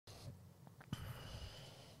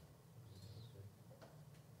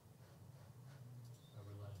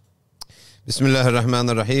Bismillah ar-Rahman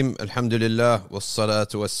ar-Rahim. Alhamdulillah.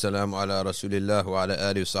 Wassalatu wassalamu ala Rasulillah wa ala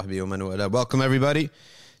alihi wa sahbihi wa man wala. Welcome everybody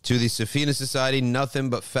to the Safina Society Nothing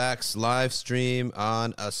But Facts live stream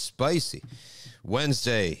on a spicy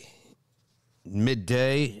Wednesday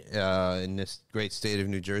midday in this great state of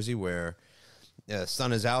New Jersey where the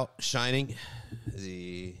sun is out shining.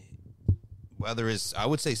 The weather is, I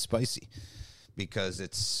would say, spicy because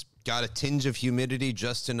it's got a tinge of humidity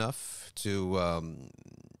just enough to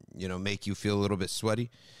make you feel a little bit sweaty,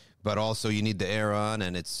 but also you need the air on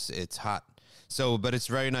and it's hot. So, but it's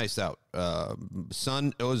very nice out.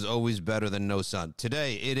 Sun is always better than no sun.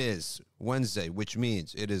 Today it is Wednesday, which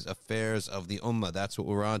means it is Affairs of the Ummah. That's what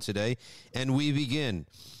we're on today. And we begin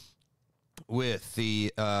with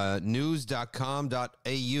the news.com.au.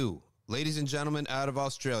 Ladies and gentlemen, out of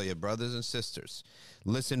Australia, brothers and sisters,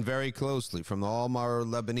 listen very closely from all my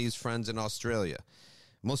Lebanese friends in Australia.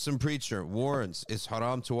 Muslim preacher warns it's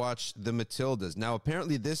haram to watch the Matildas. Now,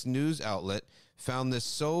 apparently this news outlet found this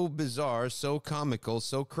so bizarre, so comical,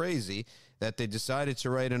 so crazy that they decided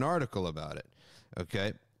to write an article about it.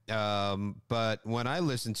 Okay. But when I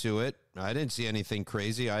listened to it, I didn't see anything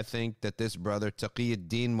crazy. I think that this brother,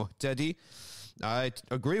 Taqiyuddin Muhtadi, I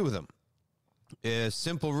agree with him. A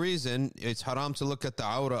simple reason, it's haram to look at the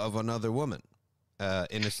aura of another woman.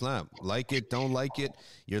 In Islam. Like it, don't like it.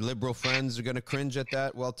 Your liberal friends are going to cringe at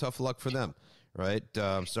that. Well, tough luck for them, right?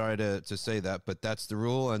 I'm sorry to say that, but that's the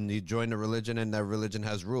rule, and you join a religion, and that religion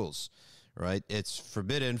has rules, right? It's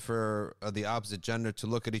forbidden for the opposite gender to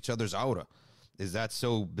look at each other's aura. Is that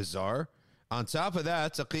so bizarre? On top of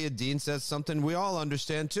that, Taqiyuddin says something we all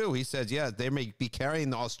understand, too. He says, yeah, they may be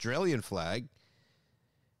carrying the Australian flag,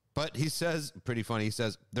 but he says, pretty funny, he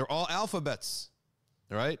says, they're all alphabets.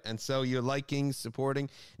 Right? And so you're liking, supporting.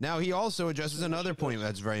 Now, he also addresses another point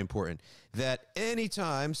that's very important, that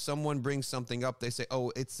anytime someone brings something up, they say,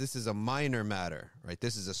 oh, this is a minor matter, right?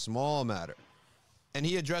 This is a small matter. And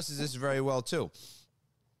he addresses this very well, too,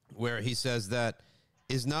 where he says that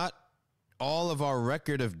is not all of our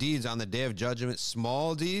record of deeds on the Day of Judgment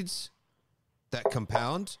small deeds that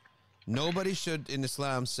compound? Nobody should in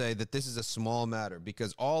Islam say that this is a small matter,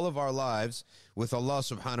 because all of our lives with Allah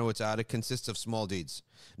subhanahu wa ta'ala consists of small deeds.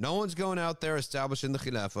 No one's going out there establishing the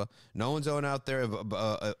khilafah. No one's going out there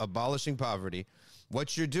abolishing poverty.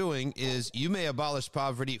 What you're doing is you may abolish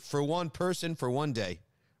poverty for one person for one day,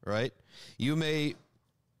 right? You may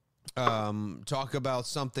talk about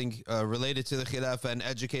something related to the khilafah and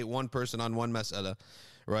educate one person on one mas'ala,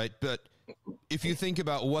 right? But if you think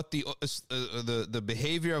about what the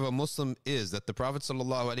behavior of a Muslim is that the Prophet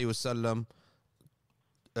sallallahu alaihi wasallam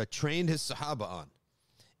trained his Sahaba on,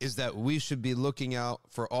 is that we should be looking out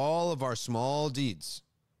for all of our small deeds.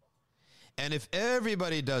 And if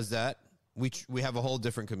everybody does that, we have a whole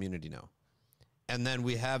different community now. And then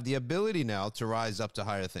we have the ability now to rise up to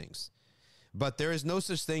higher things. But there is no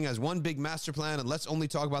such thing as one big master plan and let's only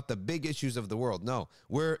talk about the big issues of the world. No,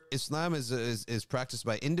 where Islam is practiced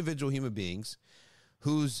by individual human beings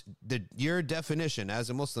your definition as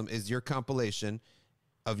a Muslim is your compilation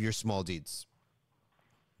of your small deeds.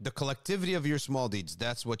 The collectivity of your small deeds,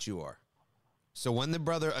 that's what you are. So when the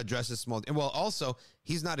brother addresses small, well, also,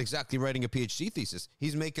 he's not exactly writing a PhD thesis.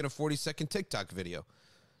 He's making a 40-second TikTok video.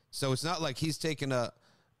 So it's not like he's taking a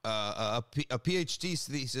PhD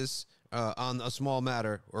thesis on a small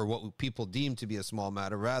matter, or what people deem to be a small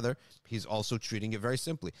matter. Rather, he's also treating it very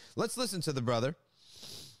simply. Let's listen to the brother,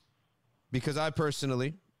 because I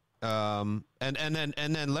personally, and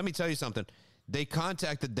then let me tell you something. They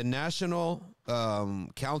contacted the National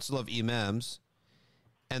Council of Imams,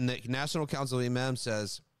 and the National Council of Imams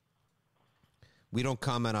says, we don't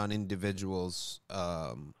comment on individuals'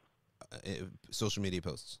 social media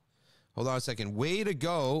posts. Hold on a second. Way to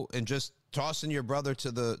go and just tossing your brother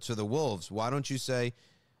to the wolves. Why don't you say,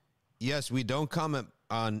 yes, we don't comment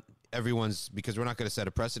on everyone's, because we're not going to set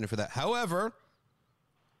a precedent for that. However,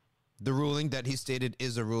 the ruling that he stated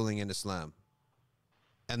is a ruling in Islam.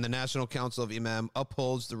 And the National Council of Imam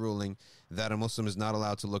upholds the ruling that a Muslim is not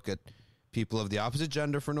allowed to look at people of the opposite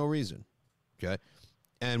gender for no reason. Okay?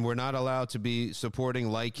 And we're not allowed to be supporting,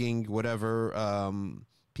 liking, whatever,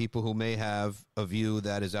 people who may have a view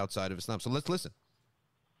that is outside of Islam. So let's listen.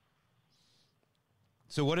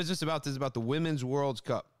 So what is this about? This is about the Women's World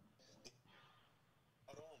Cup.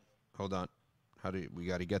 Hold on. We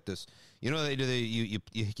got to get this. You know,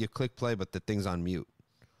 you click play, but the thing's on mute.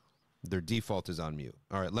 Their default is on mute.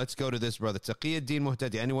 All right, let's go to this brother. Taqiyuddin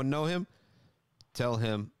Muhtadi. Anyone know him? Tell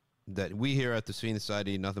him that we here at the Safina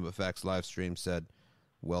Society, Nothing But Facts live stream said,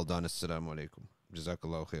 well done. Assalamu alaikum.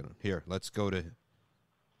 Jazakallahu khairan. Here, let's go to... The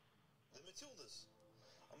Matildas.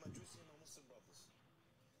 I'm addressing my Muslim brothers.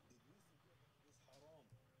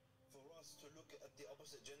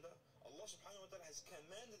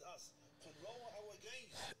 commanded us to lower our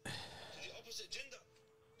gaze to the opposite gender.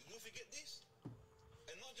 Did we forget this?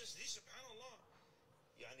 And not just this, subhanAllah.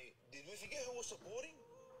 Did we forget who we're supporting?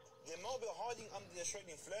 They might be hiding under the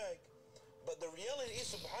Australian flag, but the reality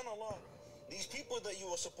is, subhanAllah, these people that you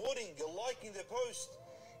are supporting, you're liking their posts,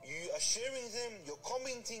 you are sharing them, you're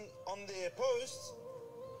commenting on their posts.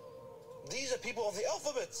 These are people of the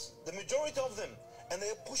alphabets, the majority of them, and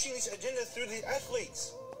they're pushing this agenda through the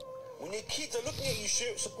athletes. When your kids are looking at you,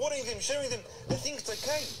 supporting them, sharing them, they think it's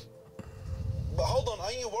okay. But hold on,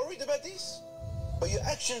 are you worried about this? But your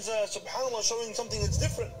actions are, subhanAllah, showing something that's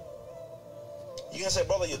different. You're going to say,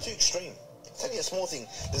 brother, you're too extreme. It's only a small thing.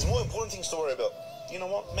 There's more important things to worry about. You know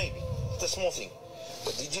what? Maybe. It's a small thing.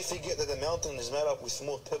 But did you forget that the mountain is made up with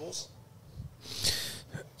small pebbles?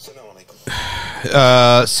 Assalamu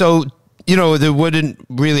alaikum. So, they wouldn't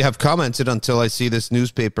really have commented until I see this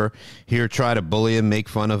newspaper here try to bully him, make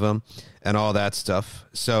fun of him, and all that stuff.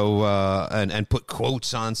 So, and put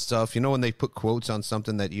quotes on stuff. When they put quotes on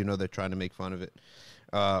something that they're trying to make fun of it,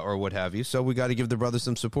 or what have you. So we got to give the brother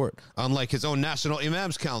some support. Unlike his own National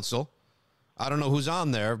Imams Council, I don't know who's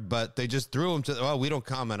on there, but they just threw him to. We don't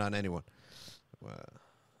comment on anyone.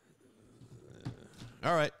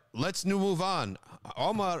 All right, let's move on.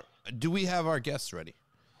 Omar, do we have our guests ready?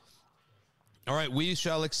 All right, we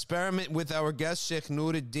shall experiment with our guest, Shaykh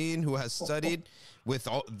Noorud-Deen, who has studied with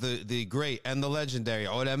the great and the legendary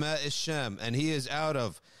Ulama Isham, and he is out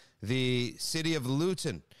of the city of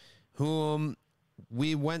Luton, whom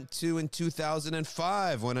we went to in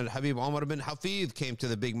 2005 when Habib Omar bin Hafid came to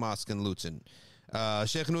the big mosque in Luton.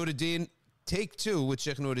 Shaykh Noorud-Deen, take two with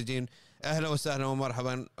Shaykh Noorud-Deen. Ahlan wa sahlan wa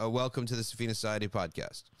marhaban. Welcome to the Safina Society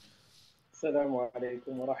podcast. Assalamu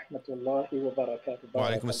alaikum wa rahmatullahi wa barakatuh. Wa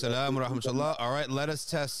alaikum assalam wa rahmatullah. All right, let us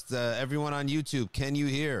test everyone on YouTube. Can you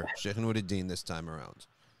hear Shaykh Noorud-Deen this time around?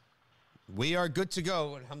 We are good to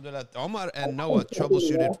go. Alhamdulillah. Omar and Noah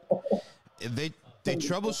troubleshooted. They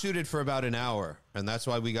troubleshooted for about an hour, and that's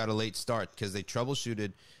why we got a late start, because they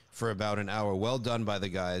troubleshooted for about an hour. Well done by the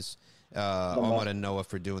guys, Omar and Noah,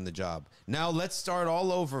 for doing the job. Now let's start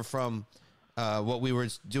all over from what we were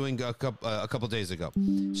doing a couple days ago.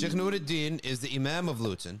 Shaykh Noorud-Deen is the Imam of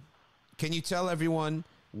Luton. Can you tell everyone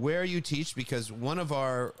where you teach? Because one of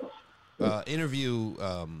our interview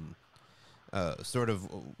sort of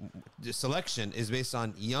selection is based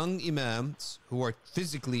on young imams who are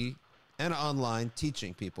physically and online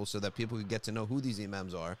teaching people, so that people could get to know who these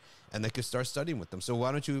imams are and they could start studying with them. So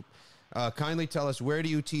why don't you kindly tell us, where do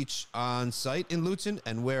you teach on site in Luton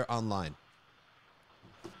and where online?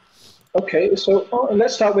 Okay, so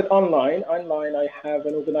let's start with online. Online, I have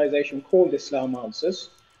an organization called Islam Answers.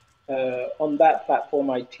 On that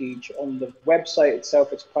platform, I teach. On the website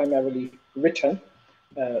itself, it's primarily written.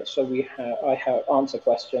 So I have answer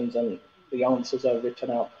questions, and the answers are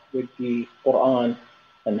written out with the Quran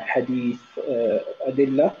and Hadith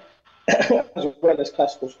Adillah, as well as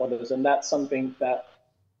classical scholars. And that's something that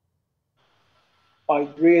I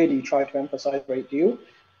really try to emphasize a great deal.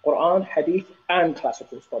 Quran, Hadith, and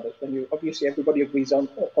classical scholars. Obviously everybody agrees on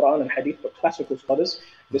Quran and Hadith, but classical scholars,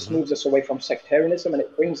 this moves us away from sectarianism, and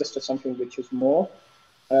it brings us to something which is more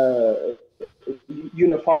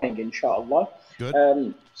unifying, inshallah.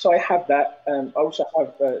 Good. So I have that. I also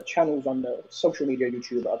have channels on the social media,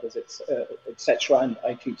 YouTube, others, etc., and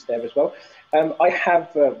I teach there as well. I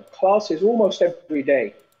have classes almost every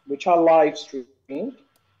day, which are live streamed,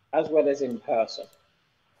 as well as in person.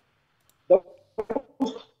 Those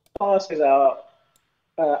classes are,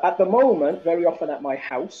 at the moment, very often at my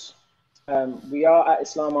house. We are at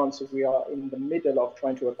Islam Answers. We are in the middle of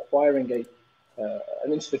trying to acquiring an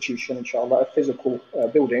institution, inshallah, a physical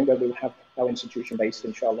building where we'll have our institution based,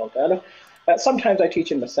 inshallah ta'ala. Sometimes I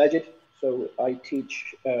teach in masajid. So I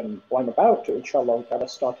teach, I'm about to, inshallah ta'ala,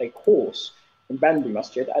 start a course in Bandu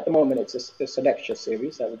Masjid. At the moment, it's a lecture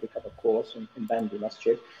series that will become a course in Bandu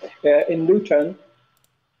Masjid. In Luton,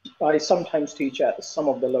 I sometimes teach at some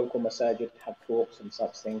of the local masajid, have talks and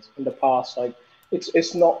such things. In the past,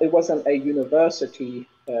 it wasn't a university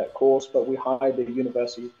course, but we hired the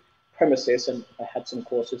university premises, and I had some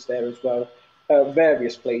courses there as well.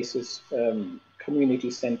 Various places, community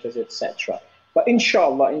centers, etc. But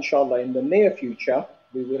inshallah, in the near future,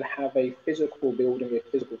 we will have a physical building, a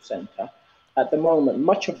physical center. At the moment,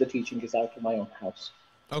 much of the teaching is out of my own house.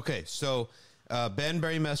 Okay, so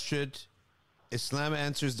Banbury Masjid,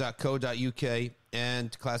 islamanswers.co.uk,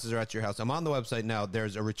 and classes are at your house. I'm on the website now.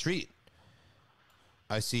 There's a retreat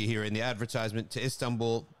I see here in the advertisement to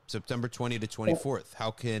Istanbul, September 20 to 24th.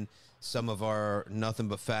 How can some of our Nothing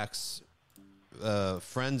But Facts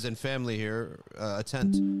friends and family here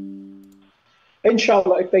attend?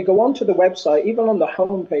 Inshallah, if they go onto the website, even on the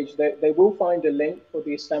homepage, they will find a link for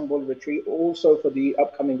the Istanbul retreat, also for the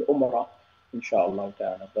upcoming Umrah, inshallah.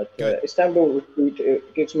 But Good. Istanbul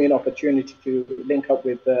retreat gives me an opportunity to link up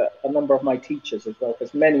with a number of my teachers as well,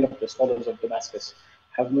 because many of the scholars of Damascus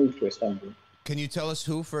have moved to Istanbul. Can you tell us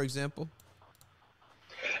who, for example?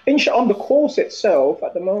 On the course itself,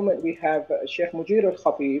 at the moment, we have Sheikh Mujir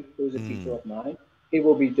al-Khatib, who is a teacher of mine. He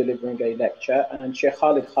will be delivering a lecture, and Sheikh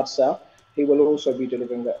Khalid Khassa, he will also be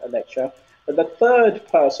delivering a lecture. But the third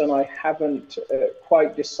person, I haven't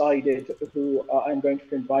quite decided who I'm going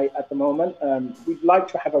to invite at the moment. We'd like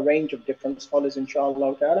to have a range of different scholars,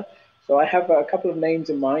 inshallah. So I have a couple of names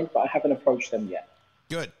in mind, but I haven't approached them yet.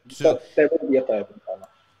 Good. So there will be a third, inshallah.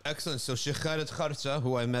 Excellent. So Sheikh Khalid Kharsa,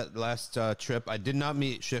 who I met last trip, I did not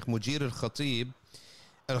meet Sheikh Mujir al-Khatib.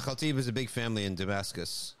 Al-Khatib is a big family in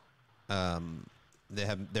Damascus.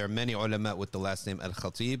 There are many ulama with the last name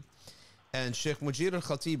al-Khatib. And Sheikh Mujir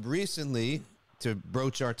al-Khatib recently, to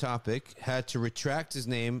broach our topic, had to retract his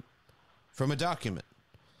name from a document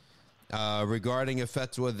regarding a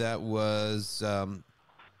fatwa that was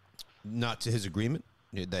not to his agreement,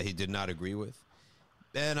 that he did not agree with.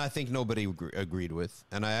 And I think nobody agreed with.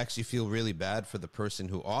 And I actually feel really bad for the person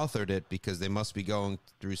who authored it, because they must be going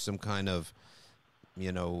through some kind of,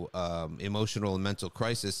 emotional and mental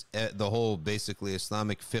crisis. The whole basically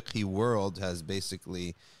Islamic fiqhi world has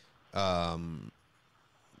basically, dumped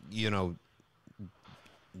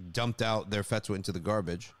out their fatwa into the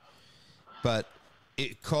garbage. But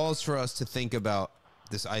it calls for us to think about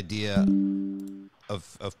this idea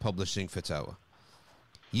of publishing fatwa.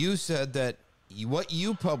 You said that what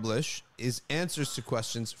you publish is answers to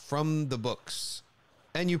questions from the books,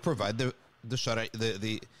 and you provide the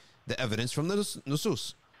evidence from the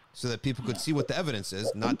nusus, so that people could see what the evidence is,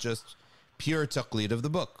 not just pure taqlid of the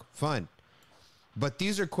book. Fine. But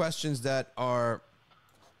these are questions that are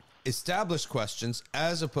established questions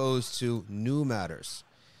as opposed to new matters.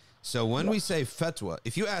 So when we say fatwa,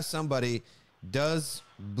 if you ask somebody, does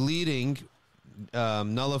bleeding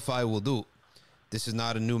nullify wudu? This is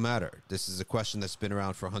not a new matter. This is a question that's been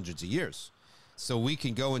around for hundreds of years. So we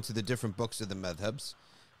can go into the different books of the madhabs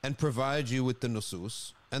and provide you with the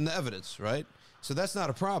nusus and the evidence, right? So that's not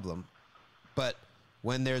a problem. But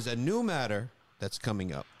when there's a new matter that's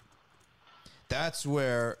coming up, that's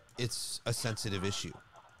where it's a sensitive issue.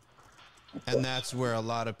 And that's where a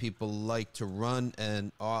lot of people like to run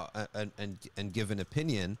and give an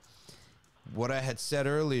opinion. What I had said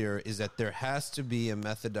earlier is that there has to be a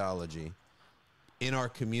methodology in our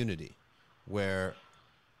community where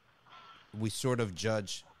we sort of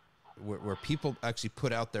judge, where people actually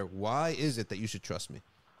put out there, why is it that you should trust me?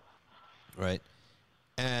 Right?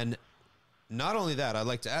 And not only that, I'd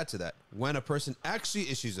like to add to that, when a person actually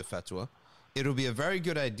issues a fatwa, it'll be a very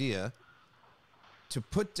good idea to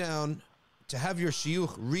put down, to have your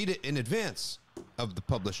shuyukh read it in advance of the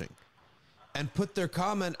publishing and put their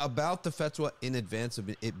comment about the fatwa in advance of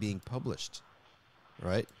it being published.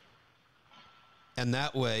 Right? And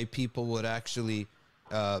that way, people would actually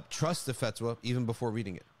trust the fatwa even before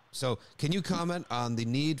reading it. So can you comment on the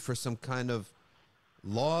need for some kind of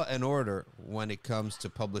law and order when it comes to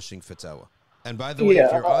publishing fatwa? And by the way,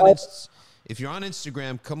 if you're on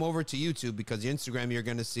Instagram, come over to YouTube, because the Instagram, you're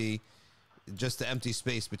going to see just the empty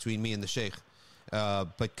space between me and the Sheikh.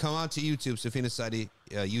 But come on to YouTube, Safina Shadee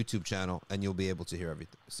YouTube channel, and you'll be able to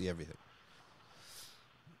see everything.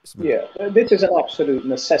 Yeah, this is an absolute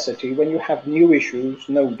necessity. When you have new issues,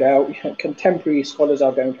 no doubt, contemporary scholars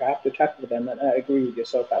are going to have to tackle them, and I agree with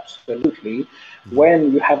yourself absolutely. Mm-hmm.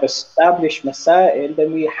 When you have established masail,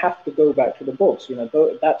 then we have to go back to the books.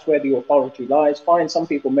 That's where the authority lies. Fine, some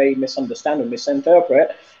people may misunderstand or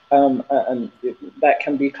misinterpret, and that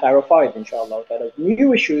can be clarified, inshallah.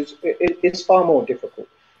 New issues is far more difficult,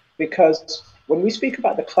 because when we speak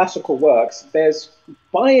about the classical works,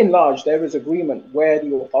 by and large, there is agreement where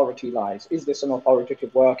the authority lies. Is this an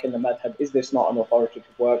authoritative work in the madhab? Is this not an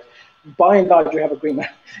authoritative work? By and large, you have agreement.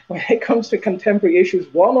 When it comes to contemporary issues,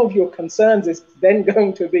 one of your concerns is then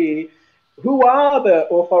going to be, who are the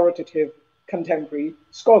authoritative contemporary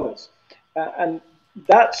scholars? And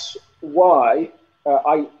that's why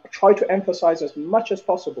I try to emphasize as much as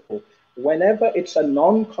possible, whenever it's a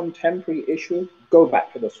non-contemporary issue, go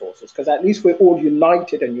back to the sources, because at least we're all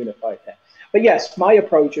united and unified there. But yes, my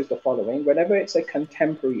approach is the following. Whenever it's a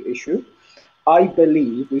contemporary issue, I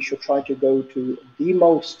believe we should try to go to the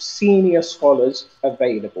most senior scholars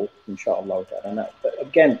available, inshallah. And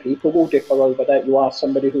again, people will differ over that. You ask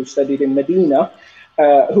somebody who studied in Medina,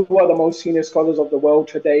 who are the most senior scholars of the world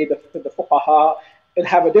today, the fuqaha, it'll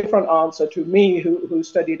have a different answer to me, who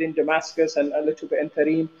studied in Damascus and a little bit in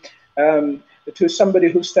Tarim. to somebody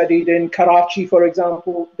who studied in Karachi, for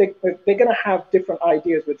example. They're going to have different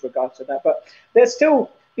ideas with regards to that. But there's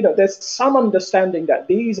still, there's some understanding that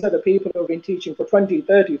these are the people who have been teaching for 20,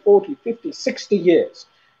 30, 40, 50, 60 years,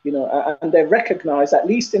 and they're recognized, at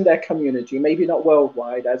least in their community, maybe not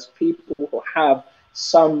worldwide, as people who have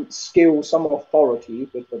some skill, some authority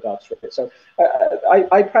with regards to it. So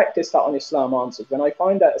I practice that on Islam Answers. When I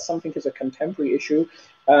find that something is a contemporary issue,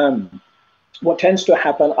 what tends to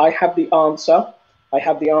happen, I have the answer. I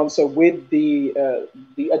have the answer with the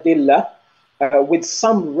adillah, with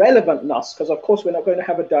some relevant nas, because of course we're not going to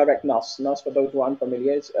have a direct nas. Nas, for those who are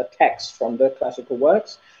unfamiliar, is a text from the classical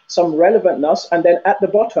works, some relevant nas, and then at the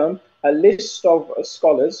bottom, a list of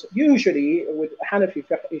scholars. Usually with Hanafi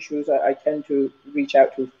fiqh issues, I tend to reach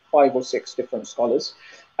out to 5 or 6 different scholars.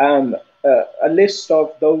 A list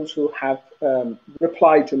of those who have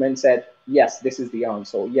replied to me and said, yes, this is the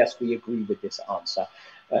answer, or yes, we agree with this answer.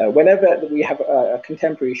 Whenever we have a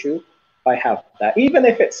contemporary issue, I have that. Even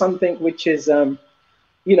if it's something which is,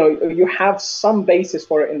 you have some basis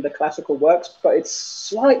for it in the classical works, but it's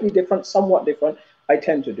slightly different, somewhat different, I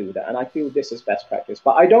tend to do that. And I feel this is best practice.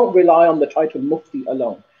 But I don't rely on the title Mufti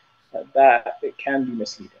alone. That it can be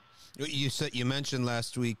misleading. You mentioned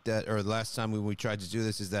last week that, or last time when we tried to do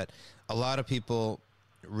this, is that a lot of people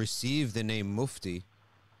receive the name Mufti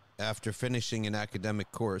after finishing an academic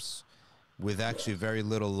course with actually very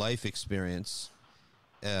little life experience.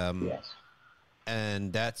 Yes.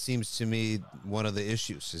 And that seems to me one of the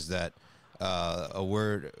issues, is that a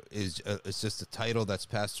word is it's just a title that's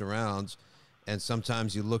passed around, and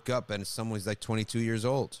sometimes you look up and someone's like 22 years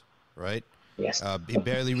old, right? Yes. He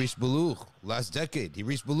barely reached bulugh last decade. He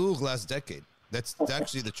reached bulugh last decade. That's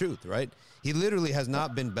actually the truth, right? He literally has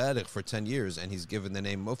not been baligh for 10 years, and he's given the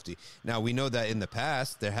name Mufti. Now, we know that in the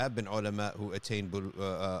past, there have been ulama who attained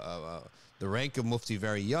the rank of Mufti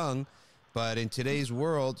very young, but in today's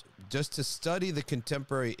world, just to study the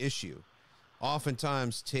contemporary issue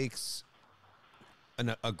oftentimes takes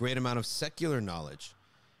a great amount of secular knowledge.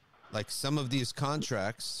 Like some of these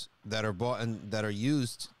contracts that are bought and that are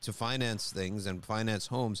used to finance things and finance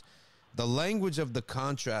homes, the language of the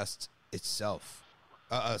contract itself,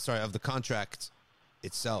 of the contract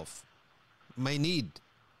itself, may need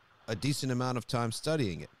a decent amount of time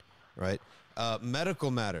studying it, right?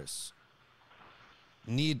 Medical matters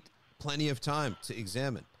need plenty of time to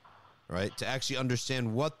examine, right? To actually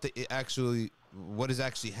understand what is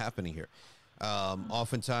actually happening here.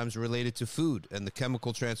 Oftentimes related to food and the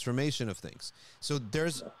chemical transformation of things. So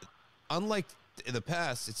there's, unlike in the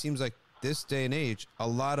past, it seems like this day and age, a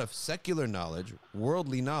lot of secular knowledge,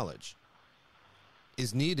 worldly knowledge,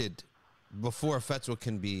 is needed before fatwa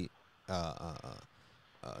can be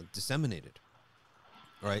disseminated.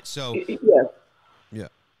 Right? So, yeah.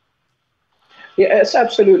 Yeah, it's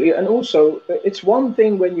absolutely. And also, it's one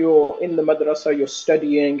thing when you're in the madrasa, you're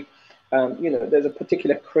studying, there's a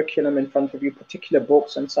particular curriculum in front of you, particular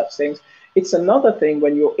books and such things. It's another thing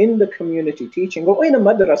when you're in the community teaching or in a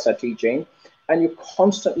madrasa teaching, and you're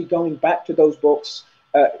constantly going back to those books,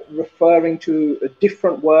 referring to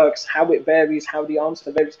different works, how it varies, how the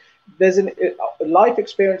answer varies. Life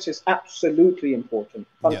experience is absolutely important,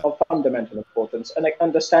 of fundamental importance, and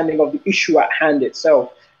understanding of the issue at hand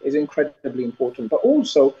itself is incredibly important. But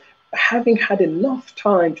also, having had enough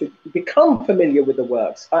time to become familiar with the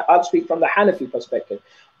works, I'll speak from the Hanafi perspective,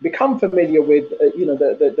 become familiar with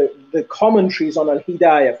the commentaries on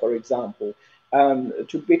Al-Hidayah, for example,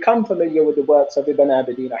 to become familiar with the works of Ibn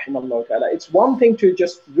Abidin, rahimahullah ta'ala. It's one thing to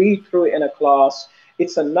just read through it in a class.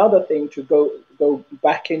 It's another thing to go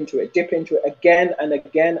back into it, dip into it again and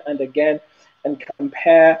again and again, and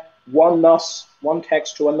compare one nas, one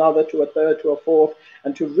text to another, to a third, to a fourth,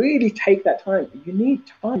 and to really take that time. You need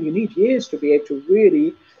time, you need years to be able to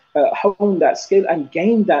really hone that skill and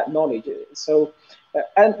gain that knowledge. So,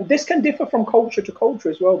 and this can differ from culture to culture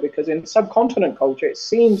as well, because in subcontinent culture, it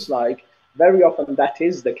seems like very often that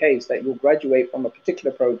is the case, that you'll graduate from a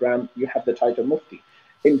particular program, you have the title Mufti.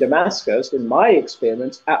 In Damascus, in my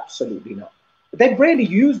experience, absolutely not. They've rarely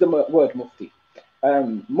used the word Mufti.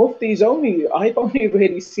 Mufti is I've only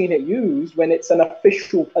really seen it used when it's an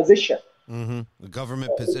official position. Mm-hmm. The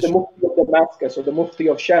government position. The Mufti of Damascus or the Mufti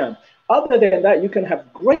of Sham. Other than that, you can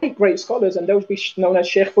have great scholars, and those be known as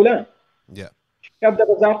Sheikh Fulan. Yeah. Abdul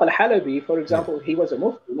Razak al-Halabi, for example, he was a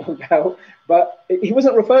Mufti, no doubt, but he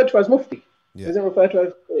wasn't referred to as Mufti. He wasn't referred to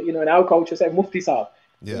as, in our culture, say Mufti Saab.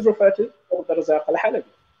 He was referred to as Abdul Razak al-Halabi.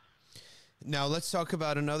 Now, let's talk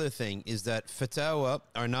about another thing, is that fatwa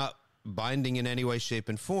are not binding in any way, shape,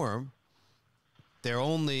 and form. They're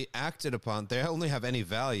only acted upon, they only have any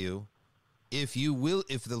value if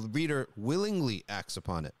the reader willingly acts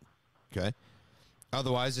upon it. Okay?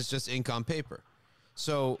 Otherwise, it's just ink on paper.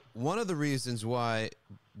 So one of the reasons why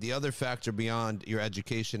the other factor beyond your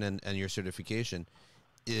education and your certification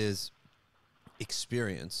is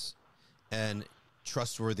experience and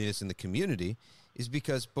trustworthiness in the community is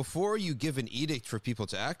because before you give an edict for people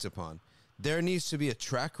to act upon, there needs to be a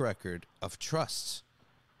track record of trust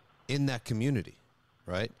in that community,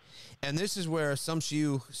 right? And this is where some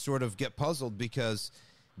Shi'u sort of get puzzled because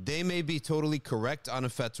they may be totally correct on a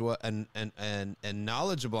fatwa and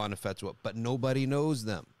knowledgeable on a fatwa, but nobody knows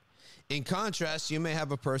them. In contrast, you may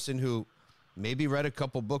have a person who maybe read a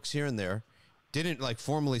couple books here and there, didn't like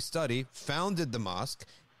formally study, founded the mosque,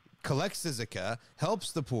 collects the zakah,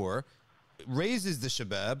 helps the poor, raises the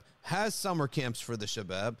shabab, has summer camps for the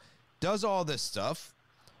shabab, does all this stuff,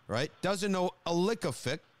 right? Doesn't know a lick of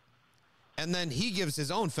fiqh, and then he gives his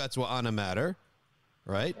own fatwa on a matter,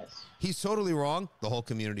 right? Yes. He's totally wrong. The whole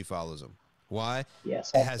community follows him. Why?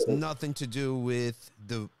 Yes, it has nothing to do with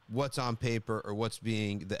what's on paper or what's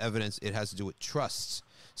being the evidence. It has to do with trusts.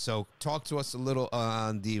 So talk to us a little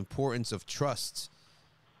on the importance of trust.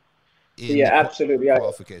 Absolutely.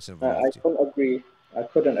 Qualification of I couldn't agree. I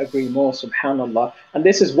couldn't agree more, subhanAllah. And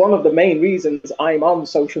this is one of the main reasons I'm on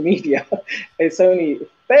social media. It's only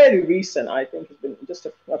fairly recent, I think it's been just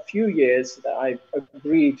a few years that I've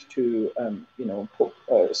agreed to,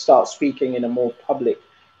 start speaking in a more public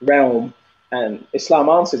realm. And Islam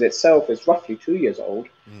Answers itself is roughly 2 years old,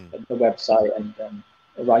 the website and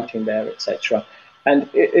writing there, etc. And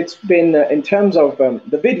it's been, in terms of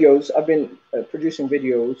the videos, I've been producing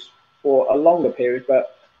videos for a longer period,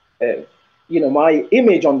 but my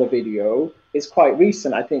image on the video is quite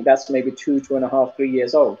recent. I think that's maybe 2.5, 3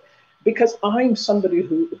 years old, because I'm somebody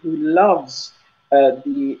who loves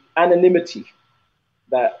the anonymity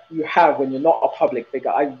that you have when you're not a public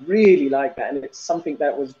figure. I really like that, and it's something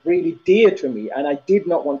that was really dear to me, and I did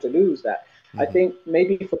not want to lose that. I think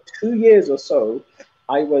maybe for 2 years or so,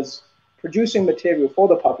 I was producing material for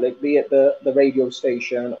the public, be it the radio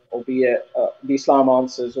station or be it the Islam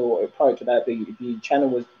Answers, or prior to that, the channel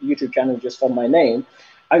was YouTube channel just on my name.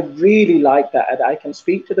 I really like that, and I can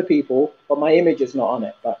speak to the people, but my image is not on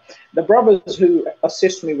it. But the brothers who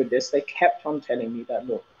assist me with this, they kept on telling me that,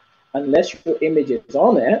 look, unless your image is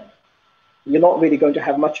on it, you're not really going to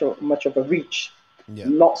have much of a reach. Yeah.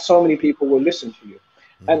 Not so many people will listen to you.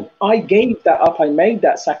 And I gave that up. I made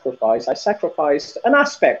that sacrifice. I sacrificed an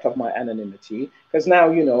aspect of my anonymity, because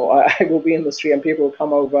now, I will be in the street and people will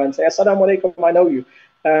come over and say, Assalamu alaikum, I know you.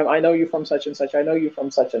 I know you from such and such. I know you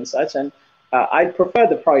from such and such. And I prefer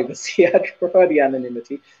the privacy. I prefer the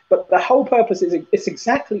anonymity. But the whole purpose is it's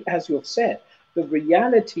exactly as you've said. The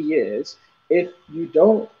reality is, if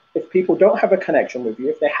people don't have a connection with you,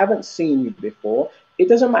 if they haven't seen you before, it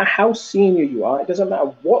doesn't matter how senior you are. It doesn't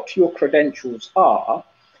matter what your credentials are.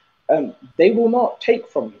 They will not take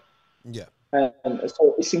from you. Yeah. And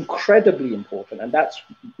so it's incredibly important. And that's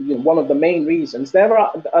one of the main reasons.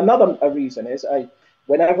 Another reason is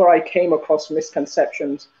whenever I came across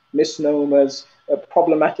misconceptions, misnomers,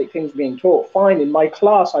 problematic things being taught, fine, in my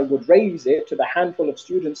class, I would raise it to the handful of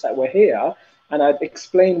students that were here, and I'd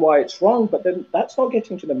explain why it's wrong, but then that's not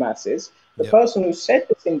getting to the masses. The person who said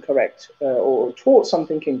this incorrect or taught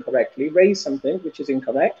something incorrectly, raised something which is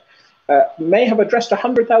incorrect, may have addressed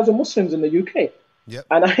 100,000 Muslims in the UK. Yep.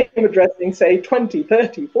 And I am addressing, say, 20,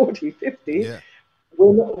 30, 40, 50. Yeah.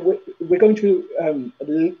 We're going to,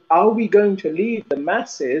 are we going to lead the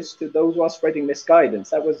masses to those who are spreading misguidance?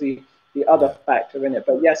 That was the other factor in it.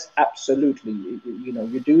 But yes, absolutely,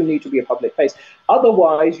 you do need to be a public face.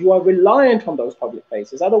 Otherwise, you are reliant on those public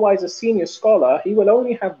faces. Otherwise, a senior scholar, he will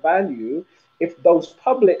only have value if those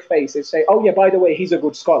public faces say, oh yeah, by the way, he's a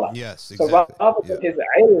good scholar. Yes, exactly. So rather than his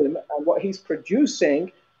ilm and what he's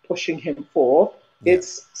producing, pushing him forth,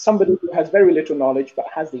 it's somebody who has very little knowledge but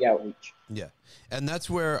has the outreach. Yeah, and that's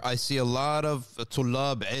where I see a lot of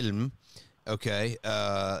tulab ilm,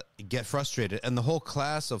 get frustrated. And the whole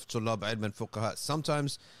class of tulab ilm and fuqaha,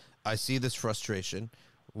 sometimes I see this frustration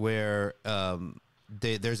where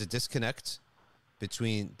there's a disconnect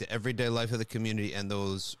between the everyday life of the community and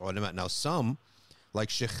those ulama. Now, some,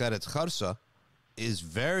 like Sheikh Khaled Kharsa, is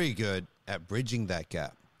very good at bridging that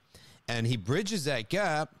gap. And he bridges that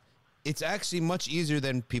gap. It's actually much easier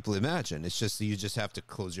than people imagine. It's just you just have to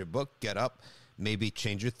close your book, get up, maybe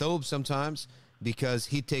change your thobe sometimes, because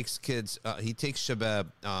he takes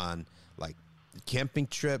shabab on like camping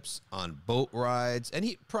trips, on boat rides, and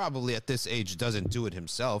he probably at this age doesn't do it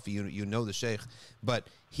himself. You know the sheikh, but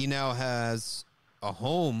he now has a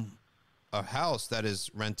house that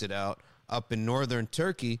is rented out up in northern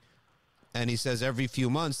Turkey, and he says every few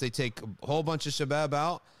months they take a whole bunch of shabab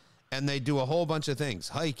out, and they do a whole bunch of things: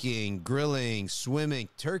 hiking, grilling, swimming.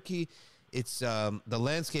 Turkey, it's the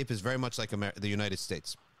landscape is very much like the United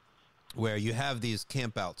States, where you have these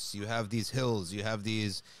campouts, you have these hills, you have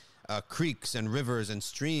these creeks and rivers and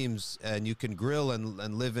streams, and you can grill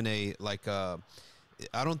and live in a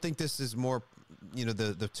I don't think this is more,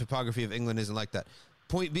 the topography of England isn't like that.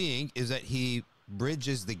 Point being is that he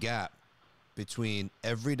bridges the gap between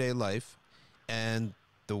everyday life and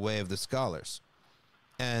the way of the scholars.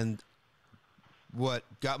 And what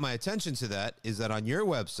got my attention to that is that on your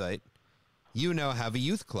website, you now have a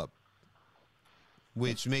youth club,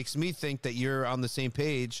 which makes me think that you're on the same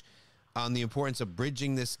page on the importance of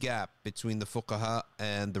bridging this gap between the fuqaha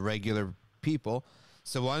and the regular people.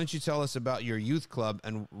 So why don't you tell us about your youth club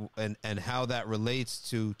and how that relates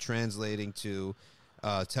to translating to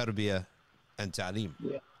tarbiyah and ta'lim?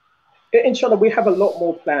 Yeah. Inshallah, we have a lot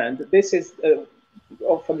more planned. This is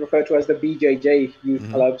often referred to as the BJJ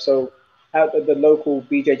Youth Club. So out of the local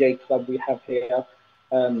BJJ club we have here,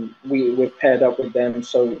 we've paired up with them,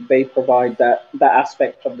 so they provide that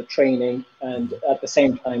aspect of the training, and at the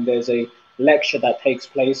same time there's a lecture that takes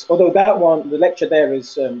place, although the lecture there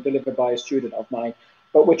is delivered by a student of mine,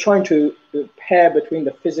 but we're trying to pair between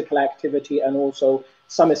the physical activity and also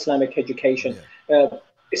some Islamic education.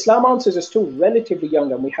 Islam Answers is still relatively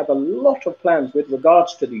young, and we have a lot of plans with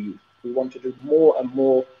regards to the youth. We want to do more and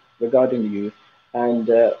more regarding the youth. And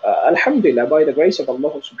alhamdulillah, by the grace of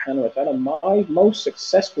Allah subhanahu wa ta'ala, my most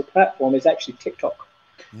successful platform is actually TikTok.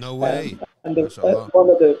 No way. And one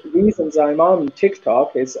of the reasons I'm on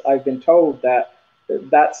TikTok is I've been told that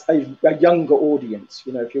that's a younger audience.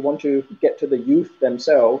 If you want to get to the youth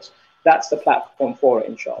themselves, that's the platform for it,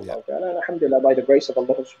 inshallah. And alhamdulillah, by the grace of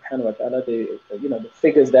Allah subhanahu wa ta'ala, the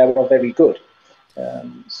figures there are very good.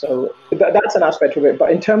 So that's an aspect of it.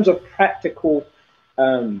 But in terms of practical,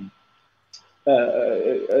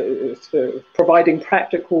 providing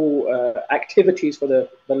practical activities for the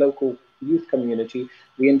local youth community,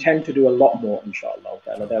 we intend to do a lot more, inshallah.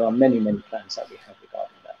 There are many, many plans that we have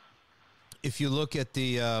regarding that. If you look at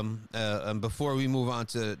the, and before we move on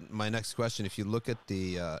to my next question, if you look at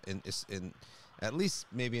the, in at least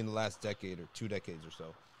maybe in the last decade or 2 decades or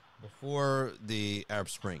so, before the Arab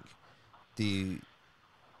Spring,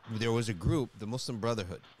 there was a group, the Muslim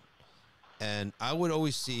Brotherhood, and I would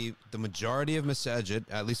always see the majority of masajid,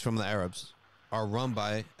 at least from the Arabs, are run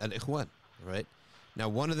by al-Ikhwan, right? Now,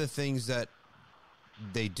 one of the things that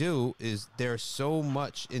they do is they're so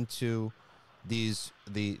much into the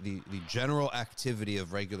general activity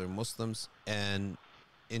of regular Muslims and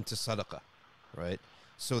into sadaqah, right?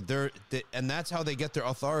 So and that's how they get their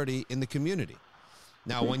authority in the community.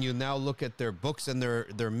 Now, when you now look at their books and their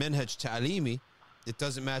minhaj ta'alimi, it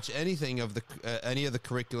doesn't match anything of any of the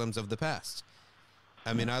curriculums of the past.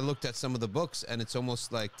 I mean, I looked at some of the books, and it's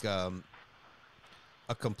almost like it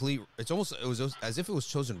was as if it was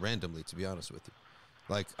chosen randomly, to be honest with you.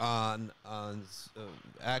 Like on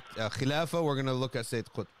Khilafah, we're going to look at Sayyid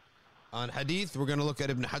Qutb. On Hadith, we're going to look at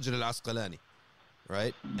Ibn Hajar al-Asqalani,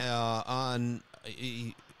 right? On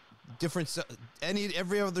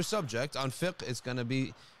every other subject, on fiqh, it's going to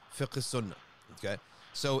be fiqh as-sunnah, okay?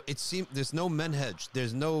 So it seems there's no manhaj,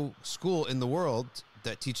 there's no school in the world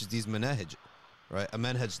that teaches these manhaj, right? A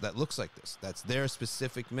manhaj that looks like this. That's their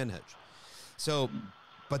specific manhaj. So,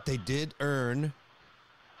 but they did earn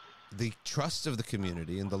the trust of the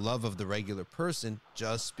community and the love of the regular person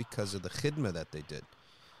just because of the khidmah that they did,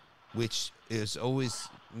 which is always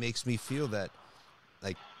makes me feel that,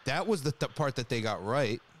 like, that was the part that they got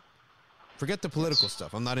right. Forget the political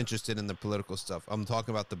stuff. I'm not interested in the political stuff. I'm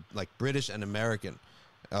talking about the British and American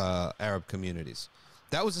Arab communities.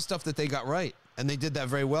 That was the stuff that they got right, and they did that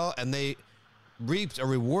very well, and they reaped a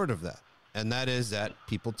reward of that, and that is that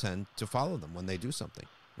people tend to follow them when they do something,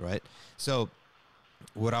 right? So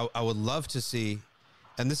what I would love to see,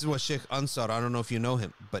 and this is what Sheikh Ansar, I don't know if you know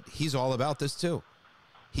him, but he's all about this too.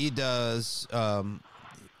 He does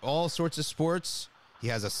all sorts of sports. He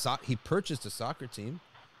has he purchased a soccer team,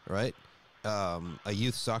 right? A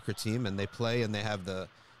youth soccer team, and they play, and they have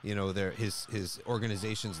his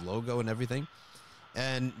organization's logo and everything,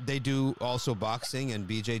 and they do also boxing and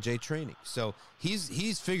BJJ training. So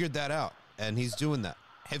he's figured that out, and he's doing that.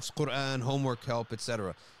 Hifz Quran, homework help,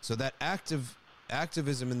 etc. So that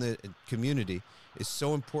activism in the community is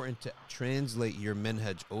so important to translate your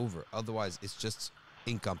minhaj over. Otherwise, it's just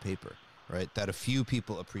ink on paper, right? That a few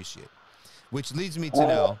people appreciate. Which leads me to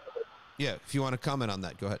now. Yeah, if you want to comment on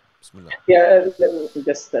that, go ahead. Bismillah. Yeah,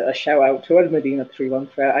 just a shout out to Al Medina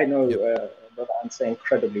 313. I know Brother Ansar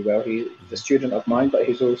incredibly well. He's a student of mine, but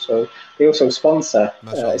they also sponsor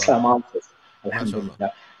Islam Answers.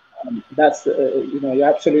 Alhamdulillah. That's you're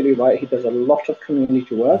absolutely right. He does a lot of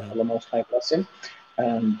community work. Allah Most High bless him.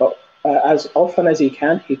 But as often as he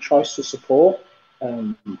can, he tries to support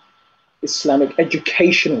Islamic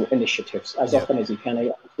educational initiatives as often as he can. He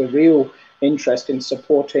has a real interest in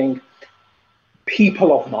supporting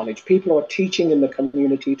people of knowledge, people who are teaching in the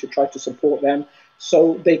community, to try to support them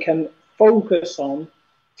so they can focus on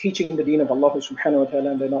teaching the deen of Allah subhanahu wa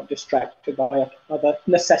ta'ala, and they're not distracted by other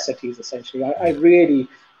necessities, essentially. I really,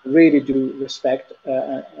 really do respect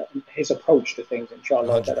his approach to things,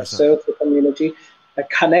 inshallah, 100%. That serves the community,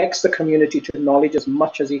 connects the community to knowledge as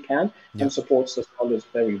much as he can, and supports the scholars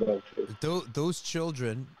very well too. Those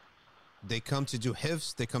children, they come to do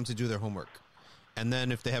hifz, they come to do their homework. And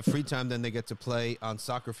then if they have free time, then they get to play on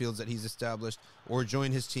soccer fields that he's established, or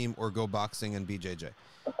join his team, or go boxing and BJJ.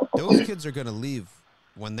 Those kids are going to leave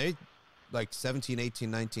when they like 17,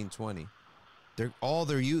 18, 19, 20. All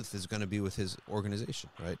their youth is going to be with his organization,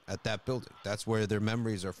 right? At that building. That's where their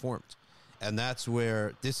memories are formed. And that's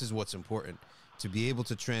where this is what's important, to be able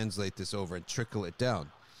to translate this over and trickle it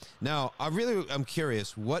down. Now, I'm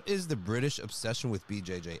curious, what is the British obsession with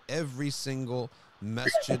BJJ? Every single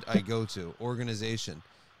masjid I go to, organization,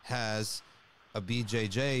 has a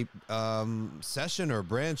BJJ session or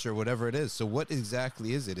branch or whatever it is. So what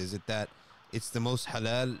exactly is it? Is it that it's the most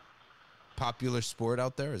halal popular sport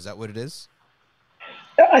out there? Is that what it is?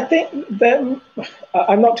 I think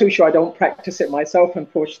I'm not too sure. I don't practice it myself,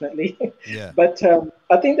 unfortunately. Yeah. But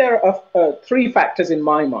I think there are three factors in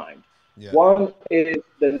my mind. Yeah. One is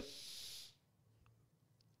the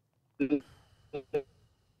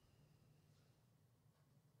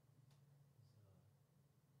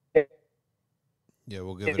yeah,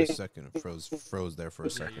 we'll give it a second. It froze there for a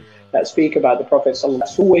second. That speak about the Prophet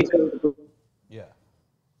sallallahu. Yeah.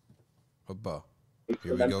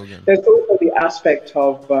 Here we go again. There's also the aspect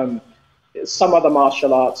of some other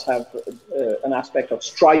martial arts have an aspect of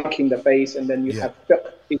striking the face, and then you have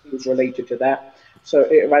fiqh issues related to that. So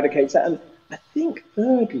it eradicates that. And I think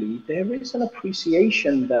thirdly, there is an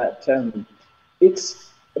appreciation that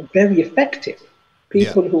it's very effective.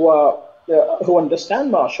 People who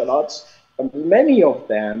understand martial arts, many of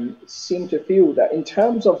them seem to feel that in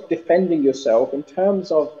terms of defending yourself, in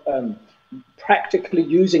terms of practically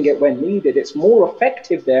using it when needed, it's more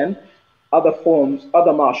effective than other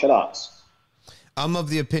martial arts. I'm of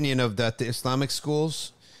the opinion of that the Islamic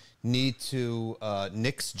schools need to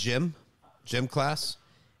nix gym class,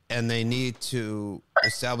 and they need to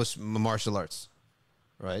establish martial arts,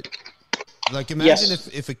 right? Like imagine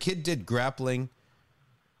if a kid did grappling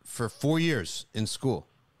for 4 years in school,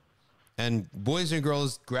 and boys and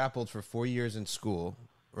girls grappled for 4 years in school,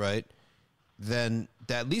 right? Then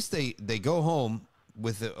at least they go home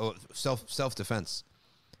with self defense.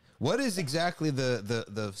 What is exactly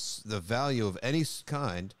the value of any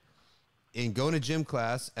kind in going to gym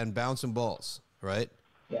class and bouncing balls, right?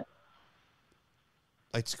 Yeah.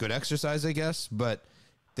 It's good exercise, I guess, but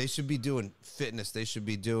they should be doing fitness. They should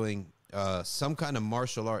be doing some kind of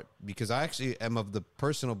martial art, because I actually am of the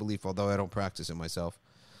personal belief, although I don't practice it myself,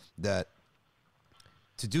 that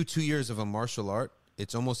to do 2 years of a martial art,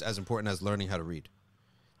 it's almost as important as learning how to read.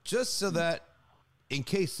 Just so that in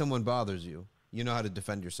case someone bothers you, you know how to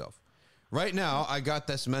defend yourself. Right now, I got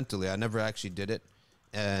this mentally. I never actually did it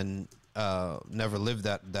and never lived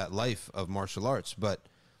that life of martial arts. But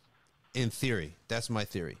in theory, that's my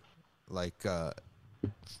theory. Like,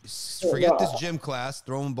 forget this gym class,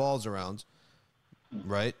 throwing balls around,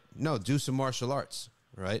 right? No, do some martial arts,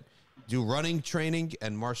 right? Do running training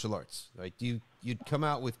and martial arts. Like you'd come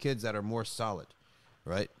out with kids that are more solid,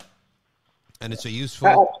 right? And it's a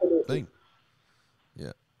useful thing.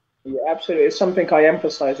 Yeah. Yeah, absolutely. It's something I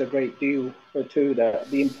emphasize a great deal too,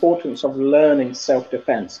 the importance of learning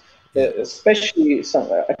self-defense, especially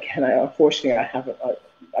again, unfortunately,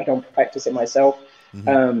 I don't practice it myself.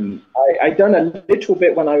 Mm-hmm. I done a little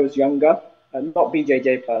bit when I was younger, not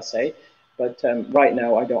BJJ per se, but right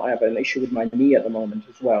now I have an issue with my knee at the moment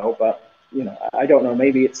as well. But I don't know.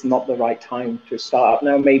 Maybe it's not the right time to start up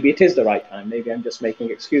now. Maybe it is the right time. Maybe I'm just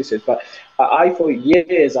making excuses. But for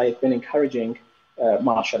years I've been encouraging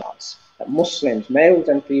martial arts. Muslims, males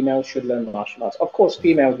and females, should learn martial arts. Of course,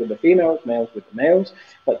 females with the females, males with the males,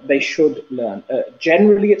 but they should learn.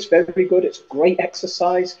 Generally, it's very good. It's great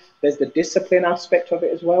exercise. There's the discipline aspect of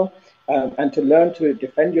it as well. And to learn to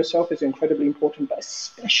defend yourself is incredibly important, but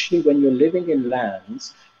especially when you're living in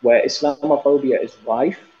lands where Islamophobia is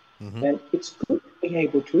rife, then it's good being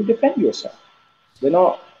able to defend yourself. We're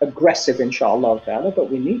not aggressive, inshallah,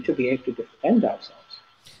 but we need to be able to defend ourselves.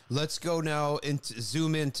 Let's go now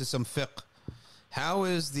zoom into some fiqh. How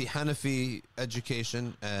is the Hanafi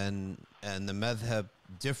education and the madhab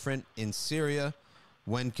different in Syria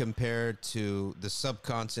when compared to the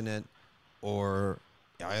subcontinent or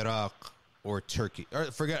Iraq or Turkey? Or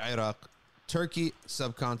forget Iraq, Turkey,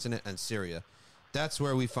 subcontinent, and Syria. That's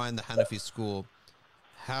where we find the Hanafi school.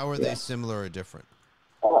 How are they similar or different?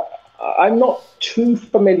 I'm not too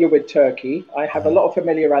familiar with Turkey. I have a lot of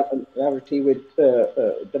familiarity with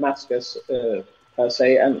Damascus per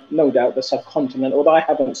se, and no doubt the subcontinent. Although I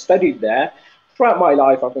haven't studied there, throughout my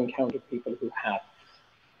life I've encountered people who have.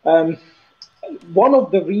 One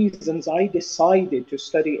of the reasons I decided to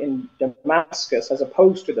study in Damascus as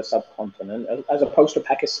opposed to the subcontinent, as opposed to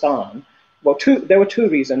Pakistan, well, there were two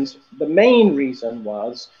reasons. The main reason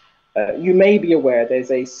was, you may be aware,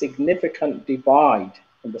 there's a significant divide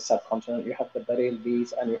in the subcontinent. You have the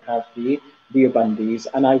Barelvis and you have the Deobandis,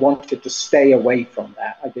 and I wanted to stay away from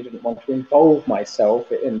that. I didn't want to involve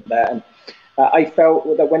myself in that. And I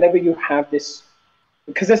felt that whenever you have this,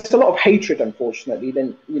 because there's a lot of hatred, unfortunately,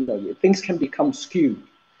 then things can become skewed.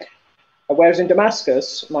 Whereas in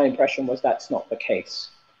Damascus, my impression was that's not the case.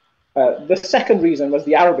 The second reason was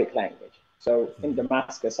the Arabic language. So in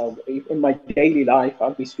Damascus, in my daily life,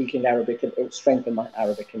 I'll be speaking Arabic, and it will strengthen my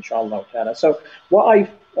Arabic, inshallah. So what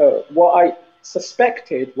I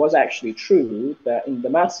suspected was actually true, that in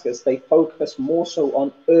Damascus, they focus more so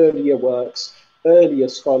on earlier works, earlier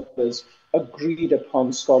scholars, agreed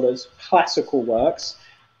upon scholars, classical works.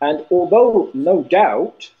 And although no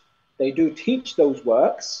doubt they do teach those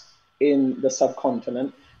works in the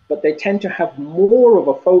subcontinent, but they tend to have more of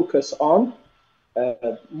a focus on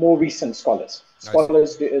more recent scholars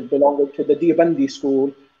belonging to the Deobandi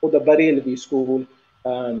school or the Barelvi school,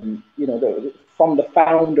 from the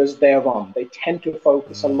founders thereon. They tend to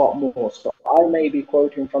focus a lot more. So I may be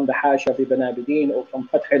quoting from the Hasha of Ibn Abidin or from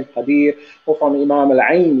Fath al-Qadir or from Imam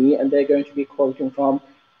al-Aini, and they're going to be quoting from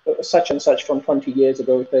such and such from 20 years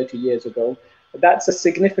ago, 30 years ago. That's a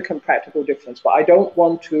significant practical difference, but I don't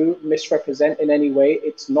want to misrepresent in any way.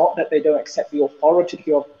 It's not that they don't accept the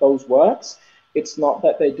authority of those works. It's not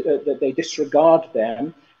that they disregard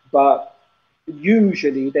them, but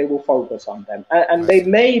usually they will focus on them. And they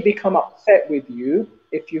may become upset with you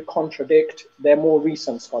if you contradict their more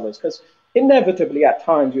recent scholars, because inevitably at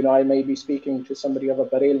times, I may be speaking to somebody of a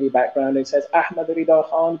Barelvi background and says, Ahmad Rida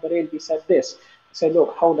Khan Barelvi said this. I say,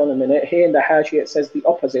 look, hold on a minute. Here in the Hashi it says the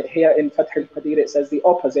opposite. Here in Fath al-Qadir it says the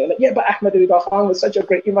opposite. Like, yeah, but Ahmad Rida Khan was such a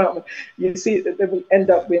great Imam. You see, that we end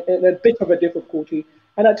up in a bit of a difficulty.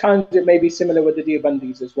 And at times it may be similar with the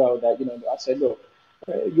Deobandis as well, that, I say, look,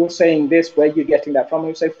 you're saying this, where you're getting that from?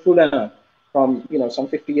 You say Fulan from, some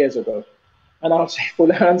 50 years ago. And I'll say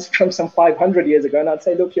Fulan's from some 500 years ago. And I'd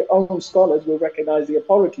say, look, your own scholars will recognize the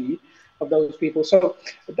authority of those people. So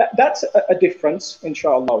that's a difference,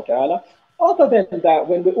 inshallah ta'ala. Other than that,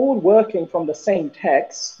 when we're all working from the same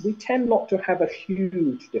text, we tend not to have a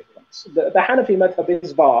huge difference. The Hanafi madhab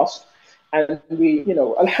is vast. And we,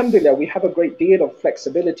 alhamdulillah, we have a great deal of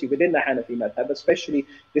flexibility within the Hanafi madhab, especially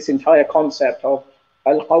this entire concept of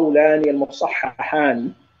al-qawlani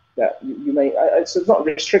al-musahhahani, that you may, it's not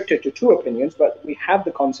restricted to two opinions, but we have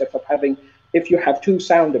the concept of having, if you have two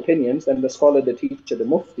sound opinions, then the scholar, the teacher, the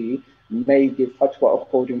mufti may give fatwa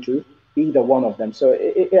according to either one of them. So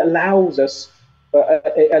it allows us,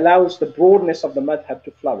 it allows the broadness of the madhab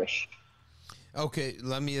to flourish. Okay,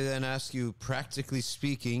 let me then ask you, practically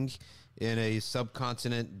speaking, in a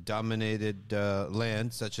subcontinent-dominated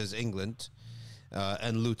land such as England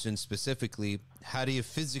and Luton specifically, how do you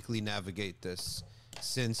physically navigate this,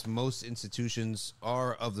 since most institutions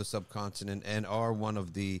are of the subcontinent and are one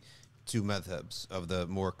of the two madhabs of the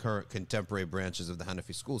more current contemporary branches of the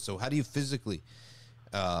Hanafi school? So how do you physically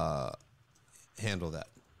handle that?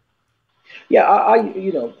 Yeah,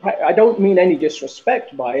 I don't mean any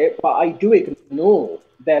disrespect by it, but I do ignore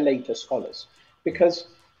their later scholars because,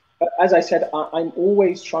 as I said, I'm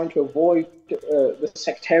always trying to avoid the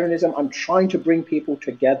sectarianism. I'm trying to bring people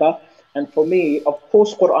together. And for me, of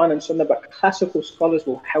course, Quran and Sunnah, but classical scholars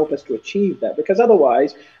will help us to achieve that. Because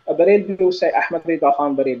otherwise, a Barelvi will say, Ahmad Rida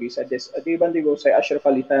Khan Barelvi said this. A Deobandi will say, Ashraf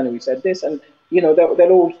Ali Thanawi said this. And,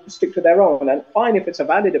 they'll all stick to their own. And fine, if it's a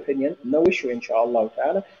valid opinion, no issue, inshallah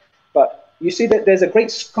ta'ala. But you see that there's a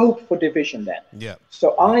great scope for division there. Yeah.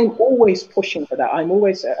 So I'm always pushing for that. I'm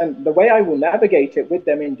always, and the way I will navigate it with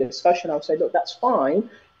them in discussion, I'll say, look, that's fine,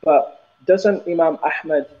 but doesn't Imam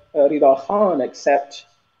Ahmad Rida Khan accept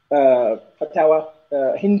Fatawa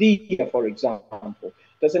Hindiya, for example?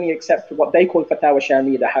 Doesn't he accept what they call Fatawa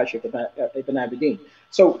Shamiya, the Hashi Ibn Abidin?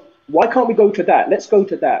 So why can't we go to that? Let's go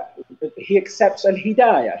to that. He accepts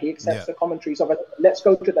Al-Hidayah. He accepts the commentaries of it. Let's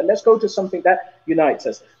go to that. Let's go to something that unites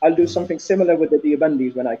us. I'll do something similar with the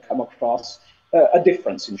Deobandis when I come across. a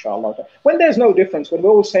difference, inshallah. When there's no difference, when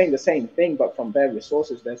we're all saying the same thing, but from various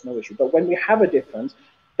sources, there's no issue. But when we have a difference,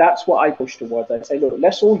 that's what I push towards. I say, look,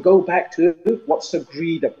 let's all go back to what's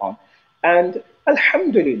agreed upon. And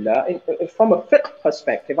alhamdulillah, from a fiqh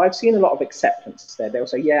perspective, I've seen a lot of acceptance there. They'll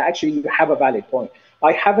say, yeah, actually, you have a valid point.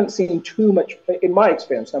 I haven't seen too much, in my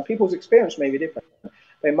experience, now people's experience may be different.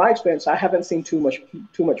 But in my experience, I haven't seen too much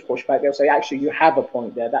pushback. They'll say, actually, you have a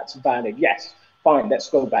point there. That's valid. Yes, fine, let's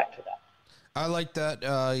go back to that. I like that.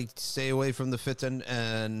 Stay away from the fitan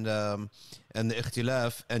and the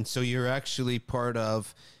ikhtilaf. And so you're actually part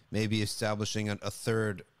of maybe establishing a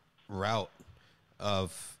third route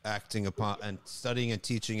of acting upon and studying and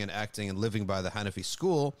teaching and acting and living by the Hanafi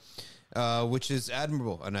school, which is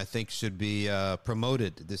admirable and I think should be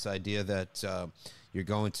promoted. This idea that you're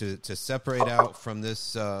going to separate out from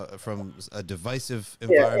this from a divisive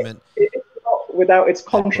environment. It's not without its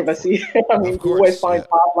controversy. I mean, you always find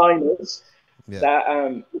hardliners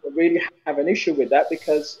that really have an issue with that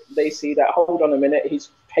because they see that, hold on a minute,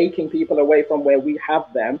 he's taking people away from where we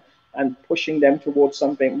have them and pushing them towards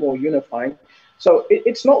something more unifying. So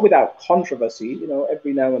it's not without controversy. You know,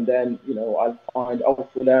 every now and then, you know, I'll find, oh,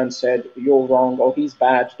 Fulan said, you're wrong, oh, he's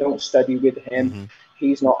bad, don't study with him,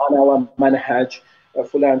 he's not on our manhaj,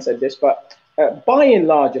 Fulan said this. But by and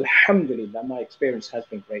large, alhamdulillah, my experience has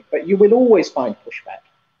been great. But you will always find pushback.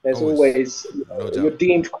 There's always you're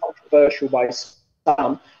deemed controversial by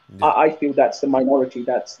some. I feel that's the minority,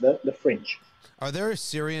 that's the fringe. Are there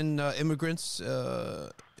Syrian immigrants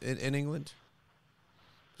in England?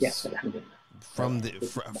 Yes, alhamdulillah. From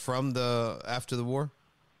the after the war?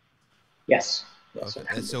 Yes. Okay.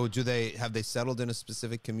 And so have they settled in a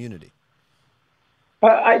specific community?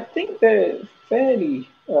 I think they're fairly.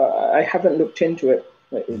 I haven't looked into it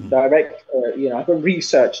direct. You know, I haven't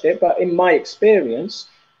researched it, but in my experience,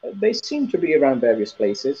 they seem to be around various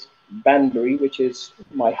places. Banbury, which is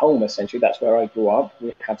my home essentially, that's where I grew up.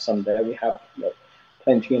 We have some there. We have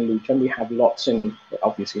plenty in Luton. We have lots in,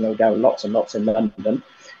 obviously, no doubt, lots and lots in London.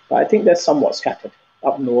 But I think they're somewhat scattered.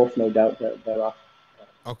 Up north, no doubt, there are.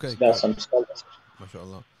 Okay. There are some scholars.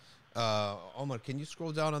 MashaAllah. Omar, can you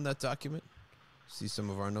scroll down on that document? See some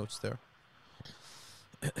of our notes there.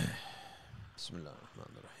 Bismillah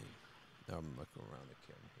ar-Rahman ar-Rahim. Now I'm looking around the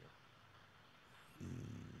camera here.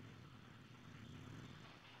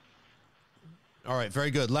 All right,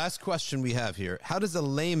 very good. Last question we have here. How does a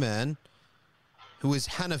layman who is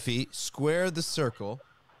Hanafi square the circle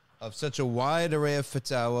of such a wide array of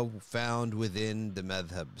fatwa found within the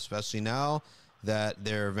madhab, especially now that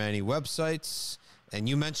there are many websites? And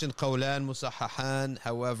you mentioned qawlan, musahahan.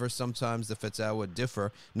 However, sometimes the fatwa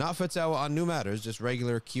differ. Not fatwa on new matters, just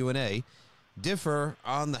regular Q&A. Differ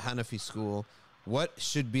on the Hanafi school. What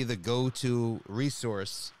should be the go-to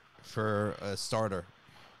resource for a starter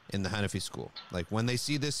in the Hanafi school? Like when they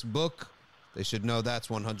see this book, they should know that's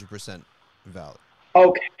 100% valid.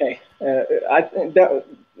 Okay. I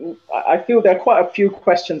feel there are quite a few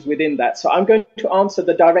questions within that. So I'm going to answer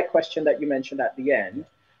the direct question that you mentioned at the end.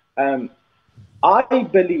 I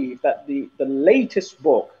believe that the latest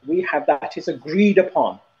book we have that is agreed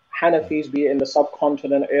upon, Hanafis, be it in the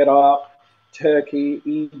subcontinent, Iraq, Turkey,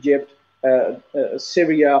 Egypt,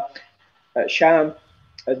 Syria, Sham,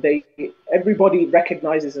 everybody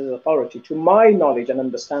recognizes as authority. To my knowledge and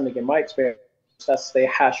understanding, in my experience, that's the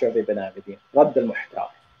Hasha of Ibn Abidin, Radd al-Muhtar.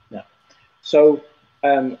 Now, so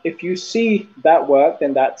if you see that work,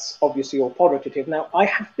 then that's obviously authoritative. Now, I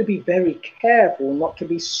have to be very careful not to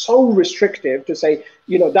be so restrictive to say,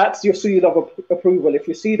 you know, that's your seal of approval. If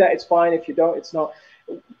you see that, it's fine. If you don't, it's not.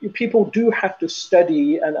 People do have to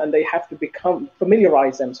study and they have to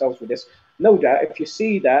familiarize themselves with this. No doubt, if you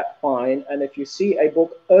see that, fine. And if you see a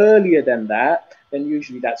book earlier than that, then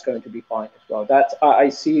usually that's going to be fine as well. I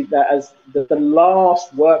see that as the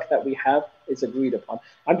last work that we have is agreed upon.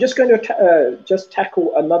 I'm just going to just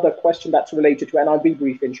tackle another question that's related to it, and I'll be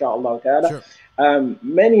brief, inshallah. Sure.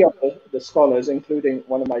 Many of the scholars, including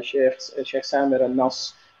one of my sheikhs, Sheikh Samir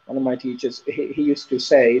al-Nas, one of my teachers, he used to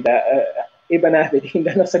say that Ibn Abidin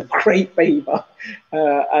done us a great favor.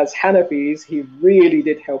 As Hanafis, he really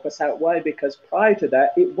did help us out. Why? Because prior to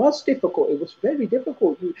that, it was difficult. It was very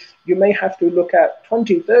difficult. You may have to look at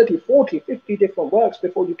 20, 30, 40, 50 different works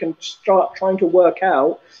before you can start trying to work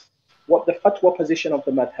out what the fatwa position of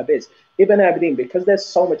the madhab is. Ibn Abidin, because there's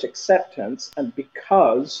so much acceptance and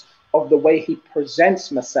because of the way he presents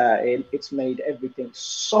masail, it's made everything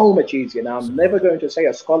so much easier. Now, I'm never going to say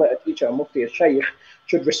a scholar, a teacher, a mufti, a shaykh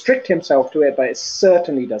should restrict himself to it, but it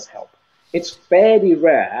certainly does help. It's fairly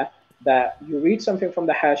rare that you read something from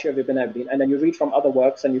the Hashia of Ibn Abdin, and then you read from other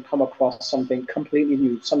works, and you come across something completely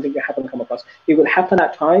new, something you haven't come across. It will happen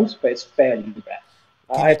at times, but it's fairly rare.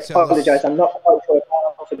 Can I you tell apologize. us? I'm not quite sure if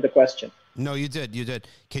I answered the question. No, you did. You did.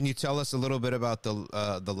 Can you tell us a little bit about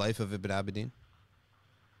the life of Ibn Abidin?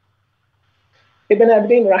 Ibn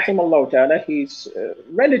Abdin, rahimahullah ta'ala, he's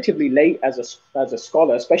relatively late as a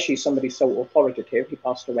scholar, especially somebody so authoritative. He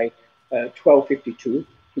passed away 1252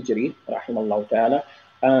 Hijri, rahimahullah ta'ala.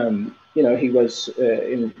 He was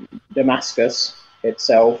in Damascus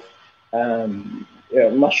itself.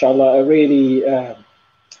 Mashallah, a really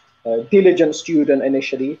diligent student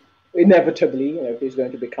initially. Inevitably, if he's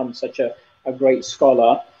going to become such a great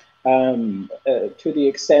scholar, to the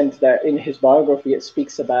extent that in his biography it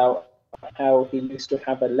speaks about how he used to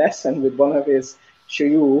have a lesson with one of his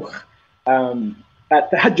shuyukh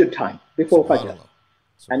at the Hajj time before Fajr.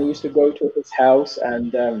 And he used to go to his house,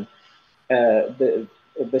 and the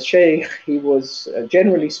Shaykh, he was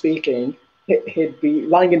generally speaking, he'd be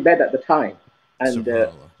lying in bed at the time. And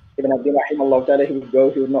Ibn Abdin rahimahullah ta'ala, he would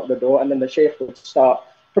go, he would knock the door, and then the Shaykh would start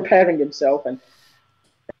preparing himself. And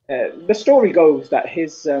the story goes that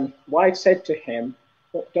his wife said to him,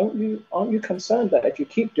 aren't you concerned that if you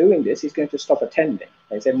keep doing this, he's going to stop attending?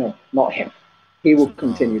 They said, no, not him. He will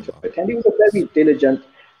continue to attend. He was a very diligent,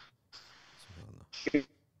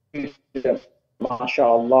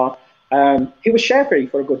 mashallah. He was Shafi'i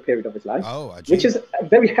for a good period of his life, which is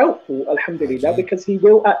very helpful, alhamdulillah, because he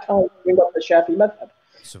will at times bring up the Shafi'i madhab.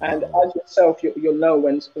 And as yourself, you'll know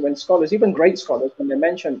when scholars, even great scholars, when they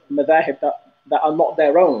mention madhahib that are not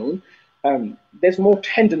their own, there's more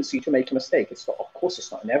tendency to make a mistake. Of course,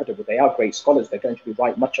 it's not inevitable. They are great scholars. They're going to be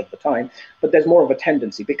right much of the time. But there's more of a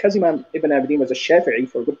tendency. Because Imam Ibn Abdin was a Shafi'i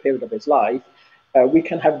for a good period of his life, we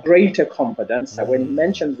can have greater confidence that when he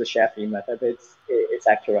mentions the Shafi'i method, it's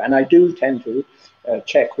accurate. And I do tend to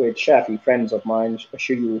check with Shafi'i friends of mine,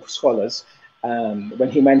 shuyukh scholars,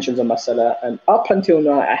 when he mentions a masala. And up until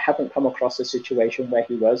now, I haven't come across a situation where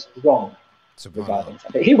he was wrong regarding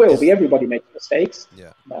something. He will be. Everybody makes mistakes.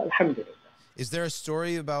 Yeah. But alhamdulillah. Is there a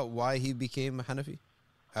story about why he became a Hanafi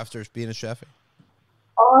after being a Shafi'i?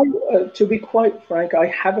 To be quite frank, I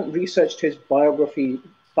haven't researched his biography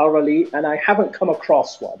thoroughly, and I haven't come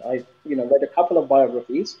across one. I've read a couple of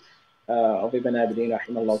biographies of Ibn Abdin,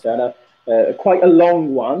 rahimahullah ta'ala, quite a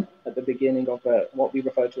long one at the beginning of what we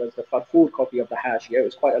refer to as the full copy of the Hashia. It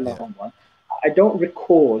was quite a long one. I don't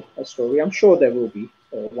recall a story. I'm sure there will be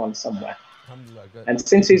one somewhere. And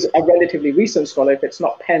since he's a relatively recent scholar, if it's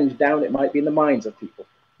not penned down, it might be in the minds of people.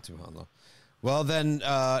 Well, then,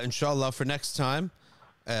 inshallah, for next time,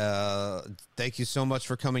 thank you so much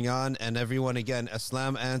for coming on. And everyone, again,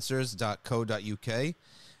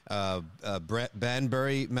 islamanswers.co.uk,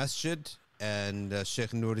 Banbury Masjid, and Shaykh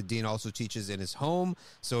Noorud-Deen also teaches in his home.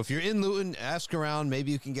 So if you're in Luton, ask around.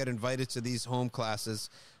 Maybe you can get invited to these home classes.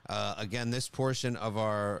 Again, this portion of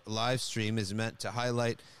our live stream is meant to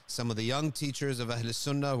highlight some of the young teachers of Ahl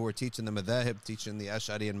Sunnah who are teaching the madhahib, teaching the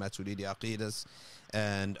Ash'ari and Maturidi Aqidas,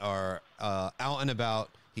 and are out and about.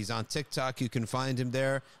 He's on TikTok. You can find him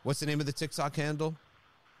there. What's the name of the TikTok handle?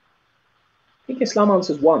 I think Islam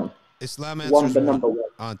Answers 1. Islam Answers the number 1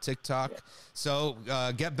 on TikTok. Yeah. So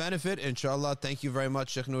get benefit, inshallah. Thank you very much,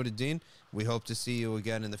 Shaykh Noorud-Deen. We hope to see you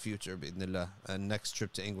again in the future, bi'idhnillah. And next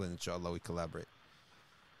trip to England, inshallah, we collaborate.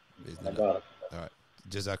 All right.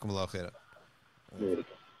 Jazakumullah khairan.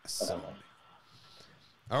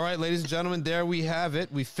 All right, ladies and gentlemen, there we have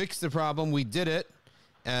it. We fixed the problem. We did it.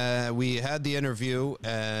 We had the interview,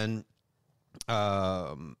 and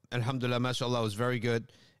alhamdulillah, mashallah, was very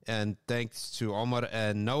good. And thanks to Omar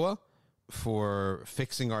and Noah for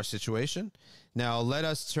fixing our situation. Now, let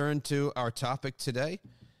us turn to our topic today,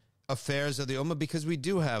 affairs of the Ummah, because we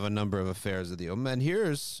do have a number of affairs of the Ummah. And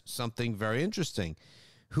here's something very interesting.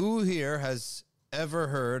 Who here has ever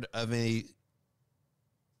heard of a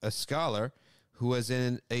scholar who was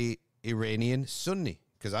in a Iranian Sunni?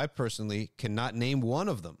 Because I personally cannot name one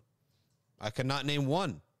of them. I cannot name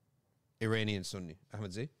one Iranian Sunni.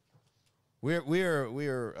 Ahmed Z. We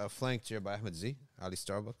are flanked here by Ahmed Z, Ali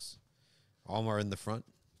Starbucks, Omar in the front.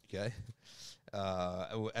 Okay,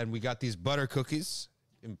 and we got these butter cookies.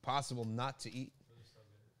 Impossible not to eat.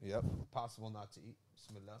 Yep, impossible not to eat.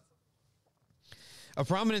 Bismillah. A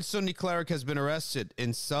prominent Sunni cleric has been arrested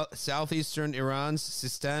in southeastern Iran's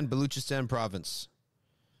Sistan Baluchistan province.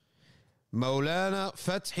 Maulana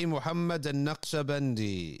Fathi Muhammad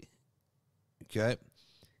al-Naqshbandi, okay,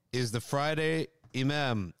 is the Friday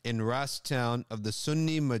Imam in Ras town of the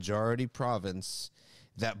Sunni majority province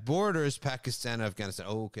that borders Pakistan and Afghanistan.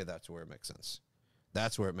 Oh, okay, that's where it makes sense.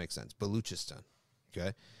 That's where it makes sense. Baluchistan,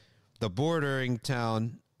 okay, the bordering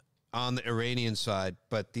town on the Iranian side,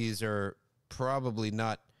 but these are probably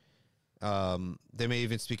not. They may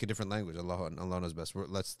even speak a different language. Allah knows best.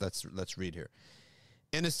 Let's read here.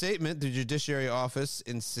 In a statement, the Judiciary Office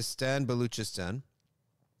in Sistan, Baluchistan,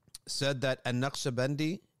 said that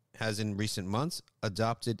An-Naqshbandi has in recent months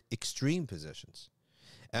adopted extreme positions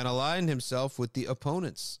and aligned himself with the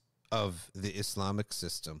opponents of the Islamic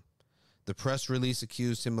system. The press release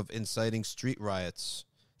accused him of inciting street riots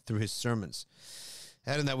through his sermons,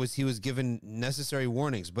 and he was given necessary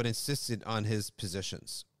warnings, but insisted on his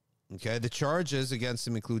positions. Okay, the charges against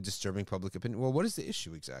him include disturbing public opinion. Well, what is the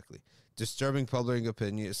issue exactly? Disturbing public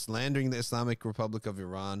opinion, slandering the Islamic Republic of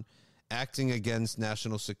Iran, acting against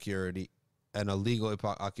national security, and illegal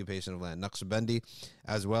occupation of land. Naqshbandi,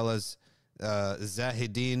 as well as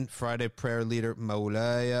Zahideen, Friday prayer leader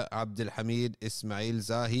Maulaya Abdul Hamid Ismail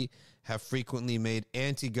Zahi, have frequently made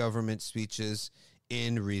anti-government speeches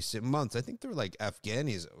in recent months. I think they're like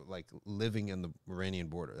Afghanis, like living in the Iranian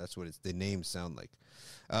border. That's what the names sound like.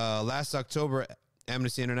 Last October,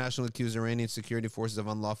 Amnesty International accused Iranian security forces of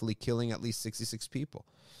unlawfully killing at least 66 people,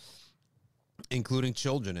 including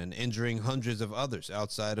children, and injuring hundreds of others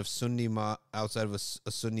outside of a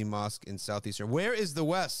Sunni mosque in southeastern. Where is the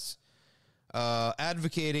West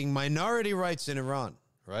advocating minority rights in Iran?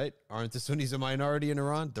 Right? Aren't the Sunnis a minority in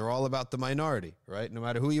Iran? They're all about the minority, right? No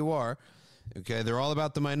matter who you are. Okay, they're all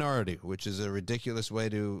about the minority, which is a ridiculous way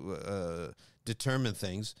to determine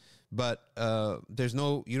things. But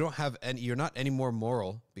you're not any more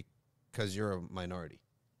moral because you're a minority.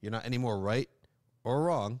 You're not any more right or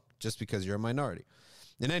wrong just because you're a minority.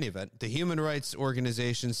 In any event, the human rights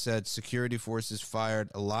organization said security forces fired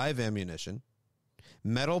live ammunition,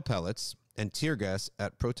 metal pellets, and tear gas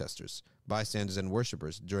at protesters, bystanders, and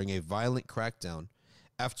worshipers during a violent crackdown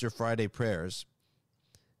after Friday prayers.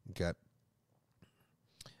 Okay.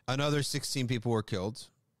 Another 16 people were killed,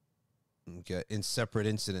 okay, in separate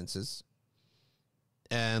incidences.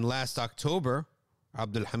 And last October,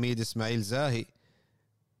 Abdul Hamid Ismail Zahi,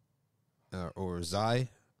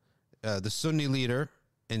 the Sunni leader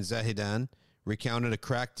in Zahidan, recounted a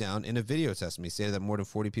crackdown in a video testimony, saying that more than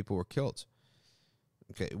 40 people were killed.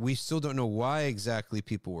 Okay, we still don't know why exactly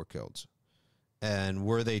people were killed. And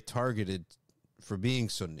were they targeted for being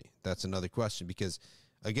Sunni? That's another question, because,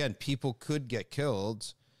 again, people could get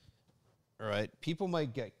killed. All right, people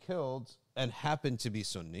might get killed and happen to be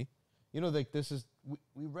Sunni. You know, like this is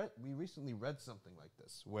we recently read something like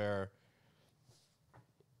this where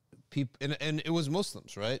people and it was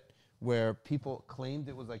Muslims, right? Where people claimed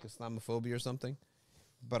it was like Islamophobia or something.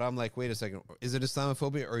 But I'm like, wait a second, is it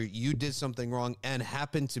Islamophobia or you did something wrong and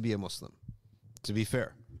happened to be a Muslim? To be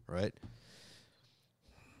fair, right?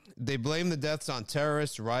 They blame the deaths on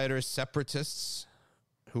terrorists, rioters, separatists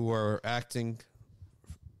who are acting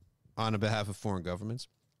on behalf of foreign governments.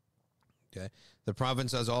 Okay. The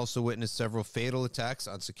province has also witnessed several fatal attacks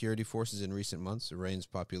on security forces in recent months. Iran's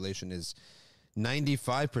population is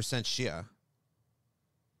 95% Shia.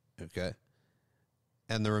 Okay.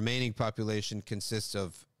 And the remaining population consists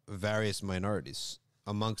of various minorities,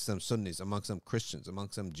 amongst them Sunnis, amongst them Christians,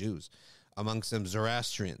 amongst them Jews, amongst them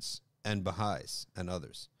Zoroastrians and Baha'is and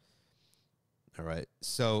others. All right.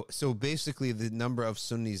 So basically the number of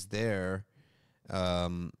Sunnis there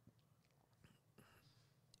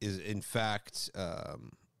is in fact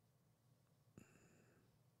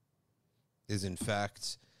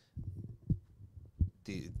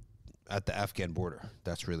at the Afghan border.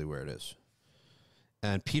 That's really where it is.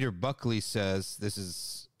 And Peter Buckley says this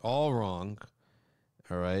is all wrong,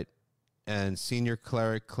 all right? And senior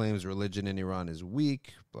cleric claims religion in Iran is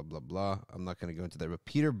weak, blah, blah, blah. I'm not going to go into that. But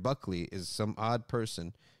Peter Buckley is some odd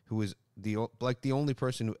person who is the only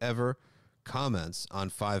person who ever comments on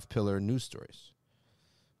five-pillar news stories.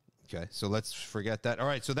 Okay, so let's forget that. All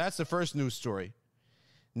right, so that's the first news story.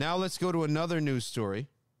 Now let's go to another news story.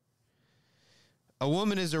 A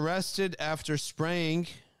woman is arrested after spraying...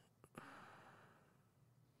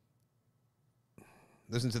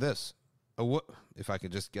 Listen to this. If I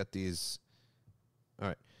could just get these, all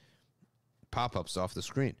right, pop-ups off the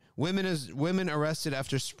screen. Women arrested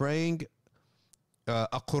after spraying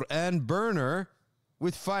a Quran burner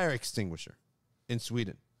with fire extinguisher in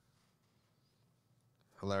Sweden.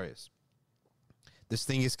 Hilarious. This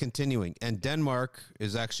thing is continuing, and Denmark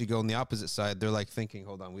is actually going the opposite side. They're like thinking,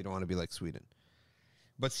 hold on, we don't want to be like Sweden.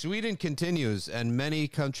 But Sweden continues, and many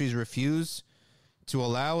countries refuse to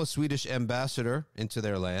allow a Swedish ambassador into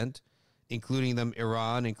their land, including them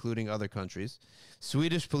Iran, including other countries.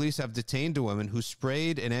 Swedish police have detained a woman who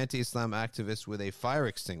sprayed an anti-Islam activist with a fire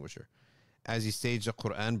extinguisher as he staged a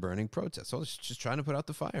Quran burning protest. So she's just trying to put out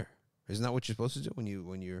the fire. Isn't that what you're supposed to do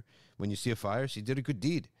when you see a fire? She did a good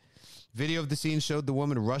deed. Video of the scene showed the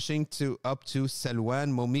woman rushing up to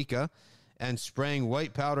Salwan Momika and spraying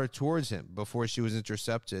white powder towards him before she was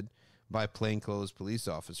intercepted by plainclothes police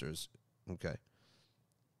officers. Okay.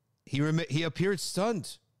 He appeared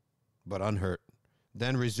stunned, but unhurt,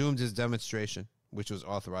 then resumed his demonstration, which was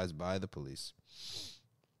authorized by the police.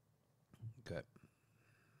 Okay.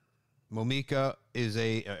 Momika is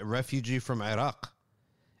a refugee from Iraq,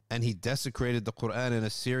 and he desecrated the Quran in a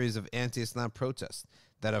series of anti-Islam protests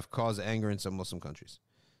that have caused anger in some Muslim countries.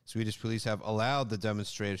 Swedish police have allowed the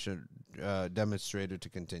demonstrator to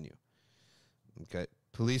continue. Okay.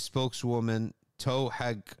 Police spokeswoman To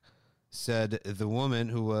Hag said the woman,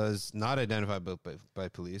 who was not identified by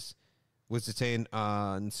police, was detained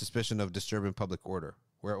on suspicion of disturbing public order.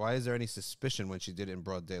 Why is there any suspicion when she did it in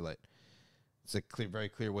broad daylight? It's very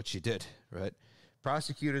clear what she did, right?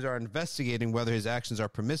 Prosecutors are investigating whether his actions are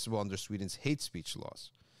permissible under Sweden's hate speech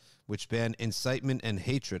laws, which ban incitement and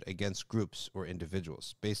hatred against groups or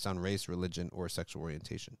individuals based on race, religion, or sexual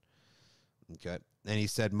orientation. Okay. And he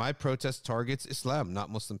said, my protest targets Islam, not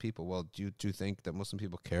Muslim people. Well, do you think that Muslim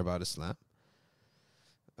people care about Islam?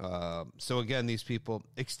 So again, these people,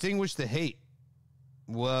 extinguish the hate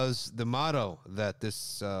was the motto that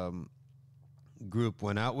this group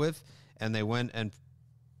went out with. And they went and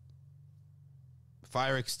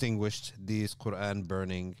fire extinguished these Quran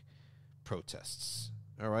burning protests.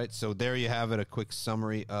 All right. So there you have it. A quick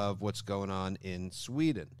summary of what's going on in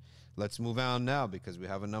Sweden. Let's move on now because we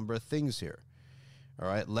have a number of things here. All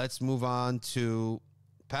right, let's move on to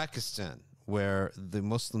Pakistan, where the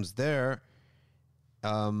Muslims there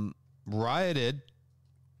rioted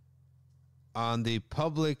on the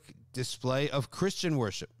public display of Christian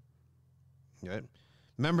worship. Okay?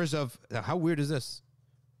 Members of, how weird is this?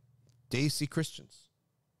 Desi Christians.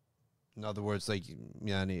 In other words, like,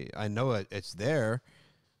 I know it's there,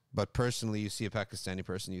 but personally, you see a Pakistani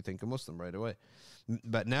person, you think a Muslim right away.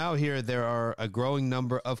 But now here, there are a growing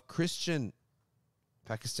number of Christian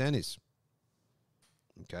Pakistanis.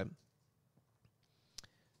 Okay.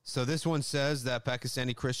 So this one says that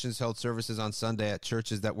Pakistani Christians held services on Sunday at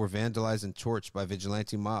churches that were vandalized and torched by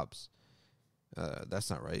vigilante mobs. That's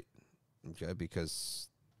not right. Okay, because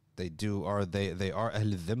they are Ahl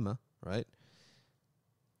Dhimma, right?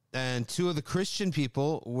 And two of the Christian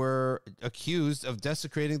people were accused of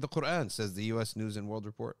desecrating the Quran, says the U.S. News and World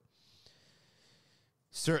Report.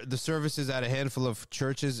 The services at a handful of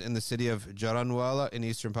churches in the city of Jaranwala in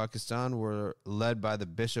eastern Pakistan were led by the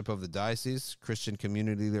bishop of the diocese. Christian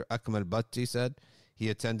community leader Akmal Bhatti said he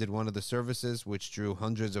attended one of the services, which drew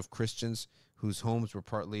hundreds of Christians whose homes were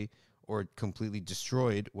partly or completely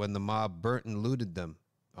destroyed when the mob burnt and looted them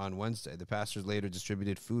on Wednesday. The pastors later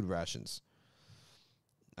distributed food rations.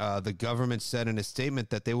 The government said in a statement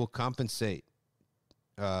that they will compensate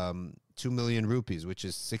 2 million rupees, which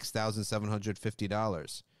is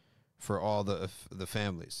 $6,750 for all the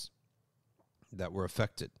families that were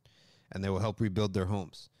affected, and they will help rebuild their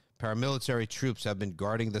homes. Paramilitary troops have been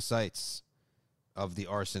guarding the sites of the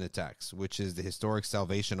arson attacks, which is the historic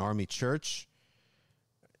Salvation Army Church.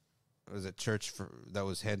 Was it church that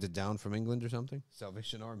was handed down from England or something?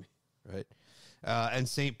 Salvation Army, right? And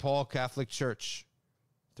St. Paul Catholic Church,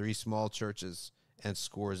 3 small churches and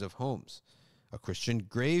scores of homes. A Christian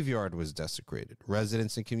graveyard was desecrated.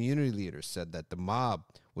 Residents and community leaders said that the mob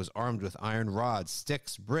was armed with iron rods,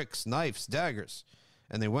 sticks, bricks, knives, daggers,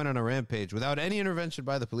 and they went on a rampage without any intervention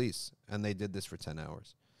by the police, and they did this for 10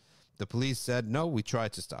 hours. The police said, no, we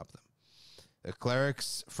tried to stop them. The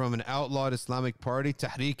clerics from an outlawed Islamic party,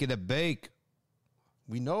 Tehreek-e-Labbaik,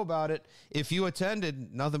 we know about it. If you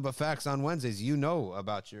attended Nothing But Facts on Wednesdays, you know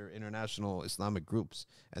about your international Islamic groups,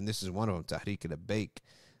 and this is one of them, Tehreek-e-Labbaik.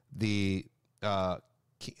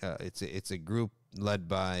 It's a group led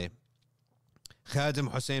by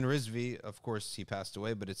Khadim Hussein Rizvi. Of course, he passed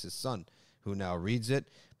away, but it's his son who now reads it.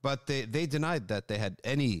 But they denied that they had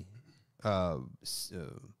any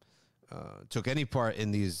took any part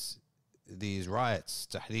in these riots.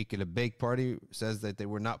 Tehreek-e-Labbaik party says that they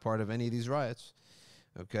were not part of any of these riots.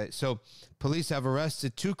 Okay, so police have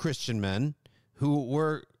arrested 2 Christian men who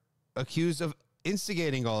were accused of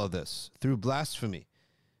instigating all of this through blasphemy.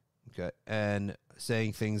 Okay, and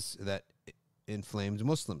saying things that inflamed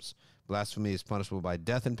Muslims. Blasphemy is punishable by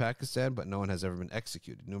death in Pakistan, but no one has ever been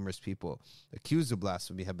executed. Numerous people accused of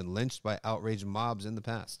blasphemy have been lynched by outraged mobs in the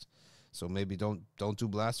past. So maybe don't do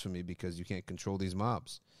blasphemy because you can't control these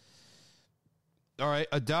mobs. All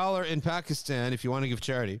right, $1 in Pakistan, if you want to give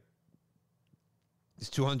charity, is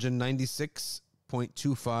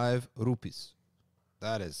 296.25 rupees.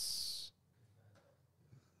 That's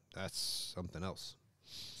something else.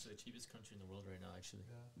 So cheapest country in the world right now, actually.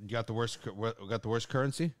 You got the worst. Got the worst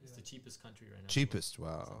currency. It's the cheapest country right now. Cheapest. It's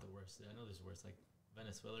Wow. not the worst. I know there's worse, like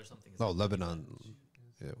Venezuela or something. No, Lebanon.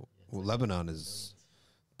 Yeah. Well, Lebanon is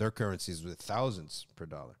their currency is with thousands per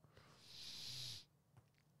dollar.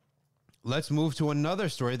 Let's move to another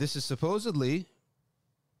story. This is supposedly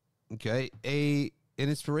an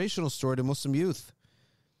inspirational story to Muslim youth.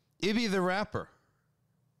 Ibi the rapper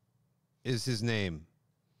is his name.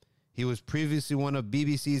 He was previously one of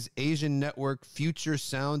BBC's Asian network Future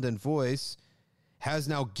Sound and Voice, has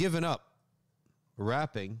now given up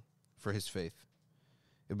rapping for his faith.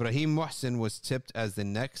 Ibrahim Mohsin was tipped as the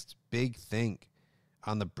next big thing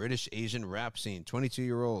on the British Asian rap scene.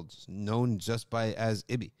 22-year-old, known just by as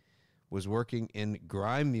Ibi, was working in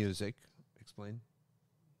grime music. Explain.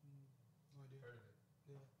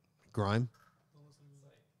 Grime?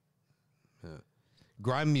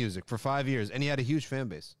 Grime music for 5 years, and he had a huge fan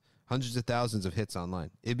base. Hundreds of thousands of hits online.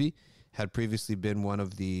 Ibi had previously been one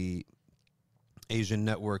of the Asian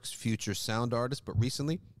network's Future Sound artists, but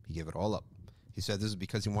recently he gave it all up. He said this is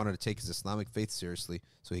because he wanted to take his Islamic faith seriously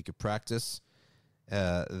so he could practice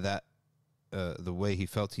the way he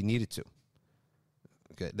felt he needed to.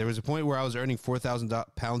 Okay, there was a point where I was earning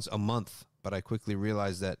 £4,000 a month, but I quickly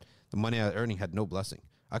realized that the money I was earning had no blessing.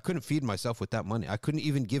 I couldn't feed myself with that money. I couldn't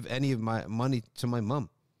even give any of my money to my mom.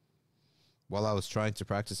 While I was trying to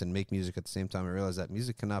practice and make music at the same time, I realized that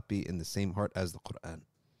music cannot be in the same heart as the Quran.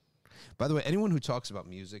 By the way, anyone who talks about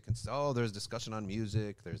music and says, oh, there's discussion on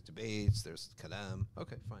music, there's debates, there's kalam.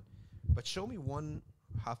 Okay, fine. But show me one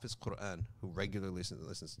Hafiz Quran who regularly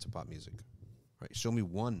listens to pop music. Right? Show me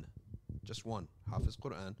one, just one Hafiz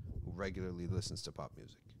Quran who regularly listens to pop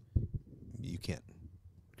music. You can't.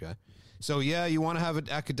 Okay? So, yeah, you want to have an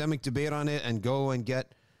academic debate on it and go and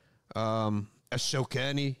get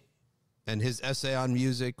Ash-Shawkani and his essay on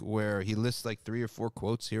music where he lists like 3 or 4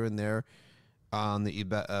 quotes here and there on the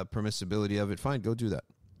permissibility of it. Fine, go do that.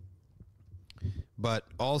 But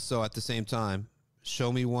also at the same time,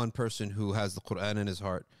 show me one person who has the Quran in his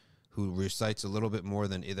heart, who recites a little bit more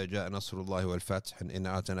than إِذَا جَاءَ نَصْرُ اللَّهِ وَالْفَتْحِ and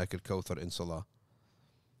إِنَّا أَعْطَيْنَاكَ الْكَوْثَرَ in Salah.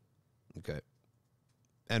 Okay.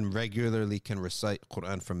 And regularly can recite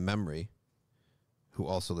Quran from memory, who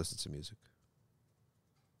also listens to music.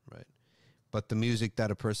 Right? But the music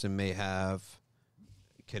that a person may have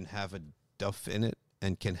can have a duff in it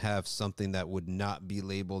and can have something that would not be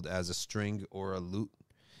labeled as a string or a lute,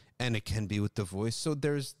 and it can be with the voice. So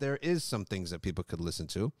there is some things that people could listen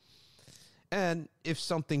to. And if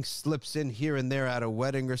something slips in here and there at a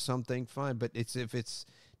wedding or something, fine. But if it's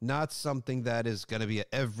not something that is going to be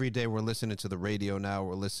every day. We're listening to the radio now.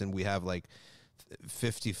 We have like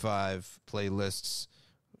 55 playlists,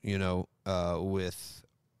 with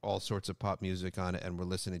all sorts of pop music on it, and we're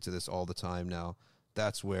listening to this all the time now.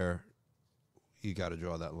 That's where you got to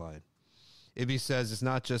draw that line. Ibi says it's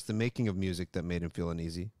not just the making of music that made him feel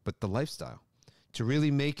uneasy, but the lifestyle. To really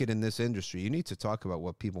make it in this industry, you need to talk about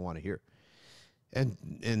what people want to hear.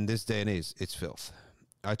 And in this day and age, it's filth.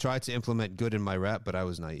 I tried to implement good in my rap, but I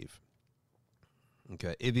was naive.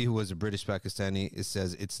 Okay, Ibi, who was a British Pakistani, it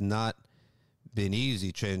says it's not been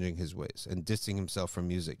easy changing his ways and distancing himself from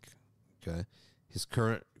music. Okay, he's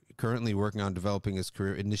currently working on developing his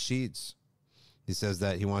career in nasheeds. He says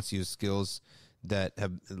that he wants to use skills that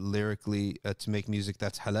have lyrically to make music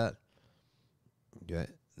that's halal. Okay,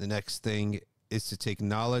 the next thing is to take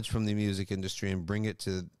knowledge from the music industry and bring it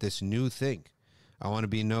to this new thing. I want to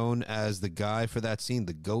be known as the guy for that scene,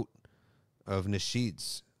 the GOAT of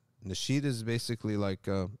nasheeds. Nasheed is basically like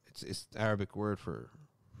it's the Arabic word for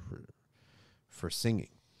singing.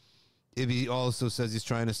 Ibi also says he's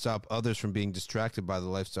trying to stop others from being distracted by the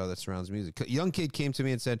lifestyle that surrounds music. A young kid came to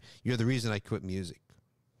me and said, "You're the reason I quit music."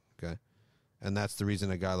 Okay, and that's the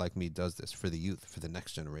reason a guy like me does this, for the youth, for the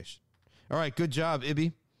next generation. All right, good job,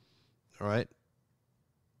 Ibi. All right.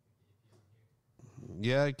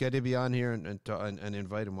 Yeah, get Ibi on here and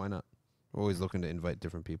invite him. Why not? We're always looking to invite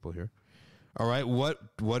different people here. All right,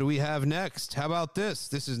 what do we have next? How about this?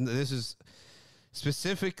 This is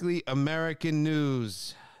specifically American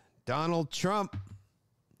news. Donald Trump.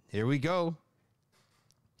 Here we go.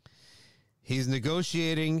 He's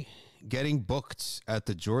negotiating getting booked at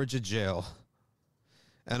the Georgia jail.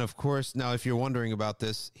 And of course, now if you're wondering about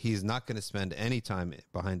this, he's not going to spend any time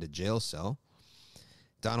behind a jail cell.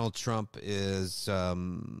 Donald Trump is,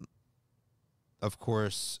 of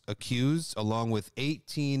course, accused, along with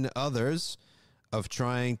 18 others, of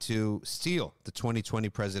trying to steal the 2020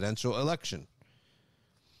 presidential election.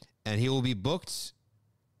 And he will be booked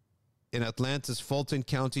in Atlanta's Fulton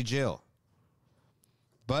County Jail.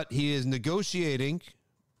 But he is negotiating,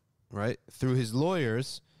 right, through his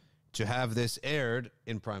lawyers to have this aired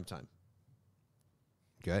in prime time.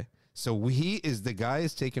 Okay? So he is the guy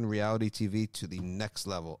is taking reality TV to the next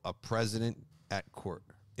level. A president at court,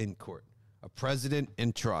 in court. A president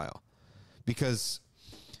in trial. Because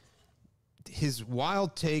his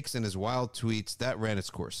wild takes and his wild tweets, that ran its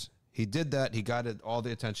course. He did that. He got all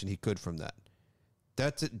the attention he could from that.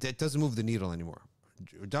 That doesn't move the needle anymore.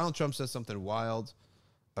 Donald Trump says something wild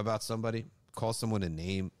about somebody, calls someone a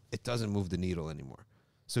name. It doesn't move the needle anymore.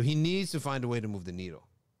 So he needs to find a way to move the needle.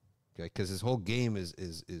 Okay, because his whole game is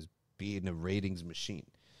being a ratings machine.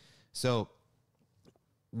 So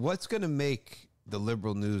what's going to make the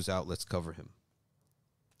liberal news outlets cover him?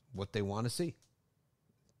 What they want to see,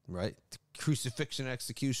 right? The crucifixion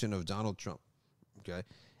execution of Donald Trump. Okay,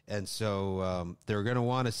 and so they're going to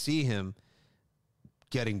want to see him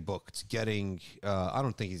getting booked, I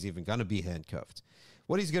don't think he's even going to be handcuffed.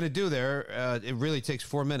 What he's going to do there, it really takes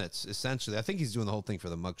 4 minutes, essentially. I think he's doing the whole thing for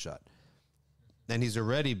the mugshot. And he's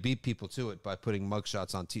already beat people to it by putting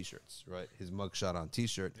mugshots on T-shirts, right? His mugshot on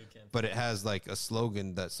T-shirt. But it has like a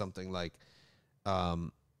slogan that's something like,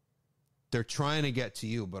 they're trying to get to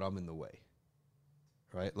you, but I'm in the way,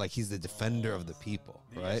 right? Like he's the defender of the people,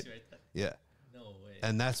 right? Yeah.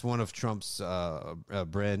 And that's one of Trump's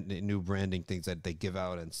new branding things that they give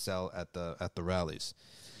out and sell at the rallies.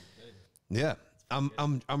 Yeah,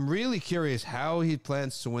 I'm really curious how he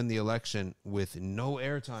plans to win the election with no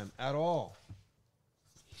airtime at all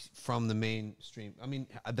from the mainstream. I mean,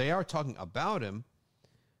 they are talking about him,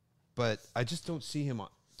 but I just don't see him.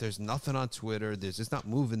 There's nothing on Twitter. There's just not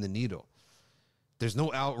moving the needle. There's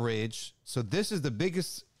no outrage. So this is the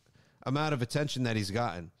biggest amount of attention that he's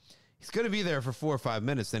gotten. He's going to be there for 4 or 5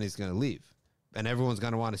 minutes, then he's going to leave. And everyone's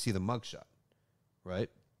going to want to see the mugshot, right?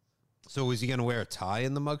 So is he going to wear a tie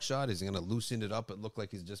in the mugshot? Is he going to loosen it up and look like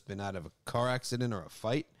he's just been out of a car accident or a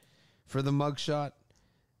fight for the mugshot?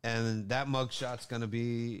 And that mugshot's going to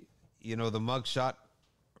be, the mugshot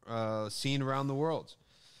seen around the world.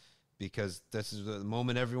 Because this is the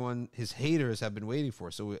moment his haters have been waiting for.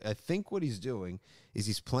 So I think what he's doing is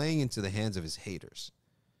he's playing into the hands of his haters.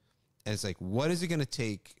 And it's like, what is it going to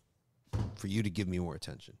take for you to give me more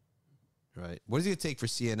attention, right? What is it going to take for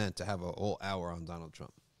CNN to have a whole hour on Donald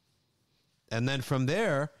Trump? And then from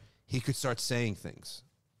there, he could start saying things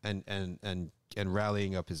and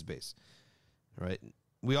rallying up his base, right?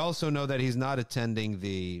 We also know that he's not attending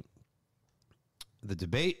the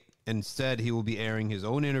debate. Instead, he will be airing his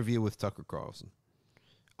own interview with Tucker Carlson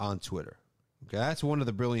on Twitter. Okay, that's one of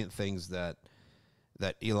the brilliant things that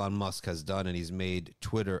Elon Musk has done, and he's made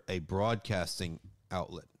Twitter a broadcasting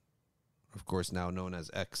outlet. Of course, now known as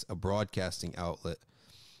X, a broadcasting outlet.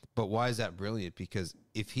 But why is that brilliant? Because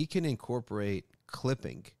if he can incorporate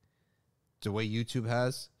clipping the way YouTube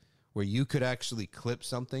has, where you could actually clip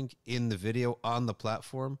something in the video on the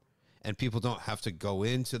platform, and people don't have to go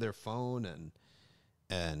into their phone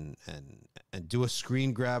and do a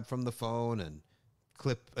screen grab from the phone and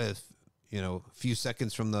clip a few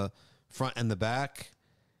seconds from the front and the back,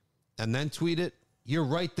 and then tweet it. You're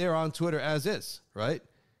right there on Twitter as is, right?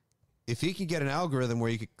 If he could get an algorithm where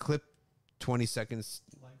you could clip 20 seconds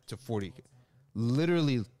to 40,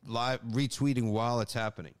 literally live retweeting while it's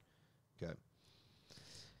happening. Okay.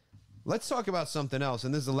 Let's talk about something else,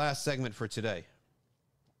 and this is the last segment for today.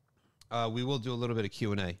 We will do a little bit of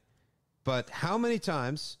Q&A. But how many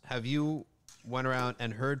times have you went around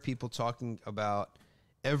and heard people talking about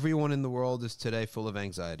everyone in the world is today full of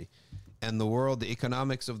anxiety? And the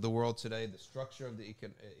economics of the world today, the structure of the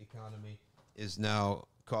economy is now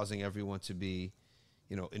causing everyone to be,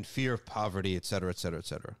 in fear of poverty, et cetera, et cetera, et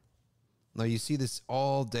cetera. Now, you see this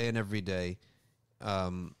all day and every day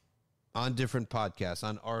on different podcasts,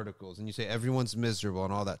 on articles, and you say everyone's miserable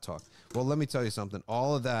and all that talk. Well, let me tell you something.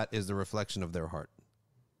 All of that is the reflection of their heart.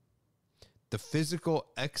 The physical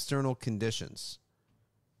external conditions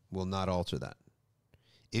will not alter that.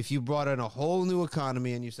 If you brought in a whole new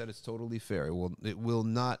economy and you said it's totally fair, it will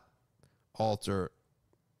not alter,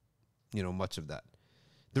 much of that.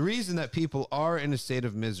 The reason that people are in a state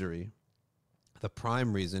of misery, the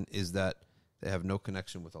prime reason, is that they have no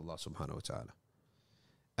connection with Allah subhanahu wa ta'ala.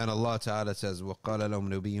 And Allah ta'ala says, وَقَالَ لَهُمْ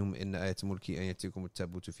نَبِيُّهُمْ إِنَّ آيَةَ مُلْكِي أَن يَأْتِيكُمُ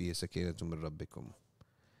التَّابُوتُ فِيهِ سَكِينَةٌ مِّن رَبِّكُمْ.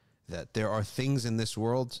 That there are things in this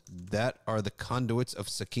world that are the conduits of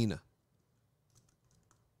sakina.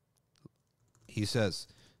 He says,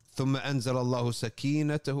 ثُمَّ أَنزَلَ اللَّهُ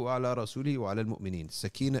سَكِينَتَهُ عَلَى رَسُولِهِ وَعَلَى الْمُؤْمِنِينَ.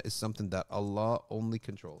 Sakina is something that Allah only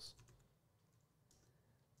controls.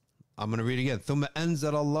 I'm going to read again. ثُمَّ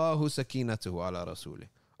أَنزَلَ اللَّهُ سَكِينَتَهُ عَلَى رَسُولِهِ.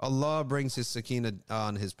 Allah brings His sakina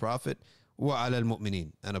on His Prophet, وَعَلَى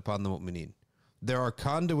الْمُؤْمِنِينَ, and upon the mu'mineen. There are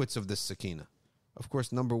conduits of this sakina. Of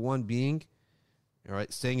course, number one being All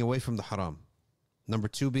right, staying away from the haram. Number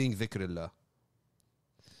 2 being dhikrullah.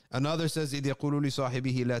 Another says, إِذْ يَقُولُ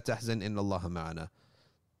لِصَاحِبِهِ لَا تَحْزَنْ إِنَّ اللَّهَ مَعَنَا.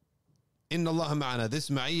 إِنَّ اللَّهَ مَعَنَا. This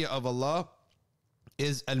ma'iyya of Allah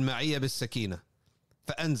is al-ma'iyya bis-sakina.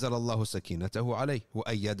 فَأَنزَلَ اللَّهُ سَكِينَتَهُ عَلَيْهِ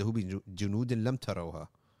وَأَيَّدَهُ بِجُنُودٍ لَمْ تَرَوْهَا.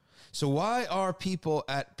 So why are people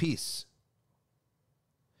at peace?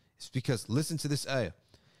 It's because, listen to this ayah.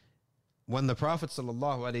 When the Prophet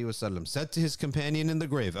ﷺ said to his companion in the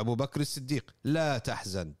grave, Abu Bakr as-Siddiq, لا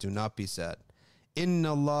تحزن, do not be sad. إِنَّ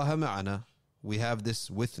اللَّهَ مَعَنَا. We have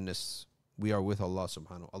this witness. We are with Allah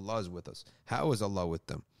subhanahu. Allah is with us. How is Allah with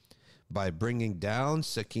them? By bringing down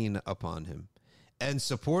sakina upon him and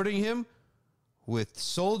supporting him with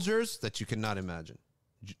soldiers that you cannot imagine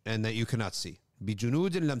and that you cannot see.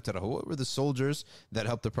 بِجُنُودٍ لَمْ تَرَهُ. What were the soldiers that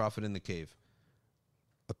helped the Prophet in the cave?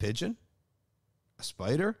 A pigeon, a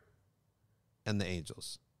spider, and the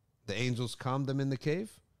angels. The angels calmed them in the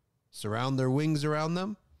cave, surround their wings around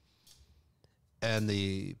them, and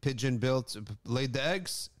the pigeon laid the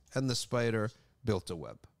eggs, and the spider built a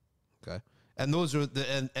web. Okay, and those are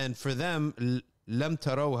and for them, lam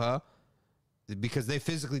tarawha, because they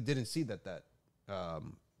physically didn't see that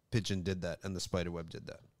pigeon did that and the spider web did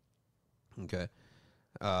that. Okay,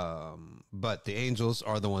 but the angels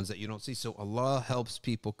are the ones that you don't see. So Allah helps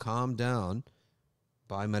people calm down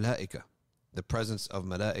by malaika, the presence of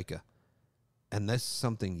malaika. And that's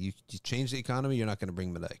something, you change the economy, you're not going to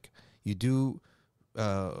bring malaika. You do,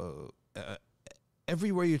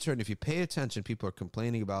 everywhere you turn, if you pay attention, people are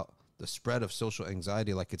complaining about the spread of social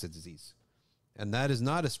anxiety like it's a disease. And that is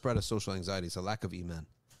not a spread of social anxiety, it's a lack of iman.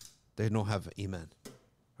 They don't have iman.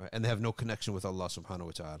 Right? And they have no connection with Allah subhanahu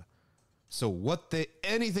wa ta'ala. So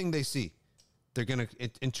anything they see, they're going to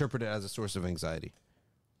interpret it as a source of anxiety.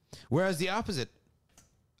 Whereas the opposite,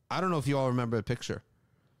 I don't know if you all remember a picture,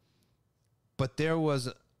 but there was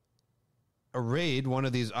a raid, one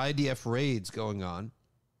of these IDF raids going on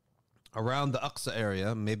around the Aqsa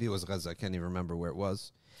area. Maybe it was Gaza. I can't even remember where it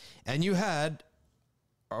was. And you had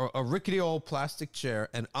a rickety old plastic chair,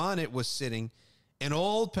 and on it was sitting an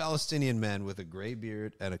old Palestinian man with a gray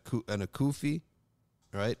beard and a kufi,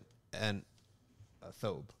 right? And a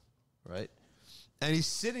thobe, right? And he's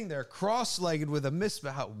sitting there cross-legged with a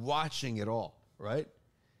misbah watching it all, right?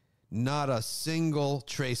 Not a single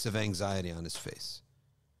trace of anxiety on his face.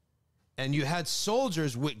 And you had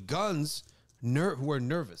soldiers with guns who were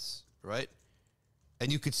nervous, right? And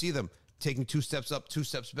you could see them taking 2 steps up, 2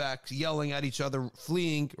 steps back, yelling at each other,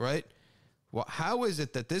 fleeing, right? Well, how is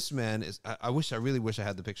it that this man is... I really wish I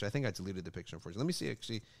had the picture. I think I deleted the picture, unfortunately. Let me see,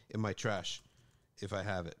 actually, in my trash, if I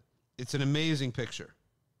have it. It's an amazing picture.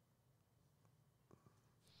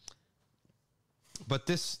 But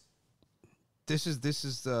this is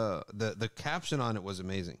the caption on it was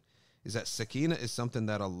amazing. Is that sakina is something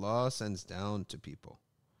that Allah sends down to people.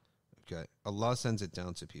 Okay? Allah sends it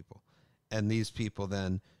down to people. And these people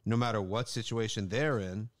then, no matter what situation they're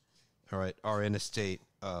in, all right, are in a state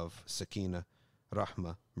of sakina,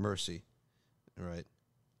 rahmah, mercy. All right.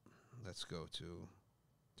 Let's go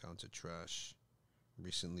down to trash.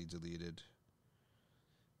 Recently deleted.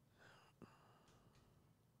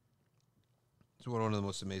 It's one of the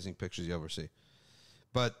most amazing pictures you ever see.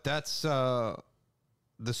 But that's the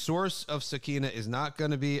source of sakina is not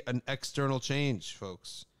going to be an external change,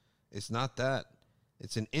 folks. It's not that.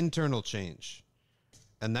 It's an internal change.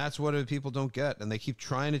 And that's what people don't get. And they keep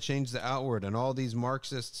trying to change the outward. And all these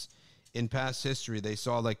Marxists in past history, they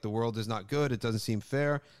saw like the world is not good. It doesn't seem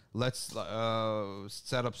fair. Let's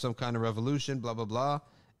set up some kind of revolution, blah, blah, blah.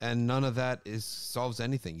 And none of that solves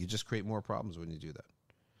anything. You just create more problems when you do that.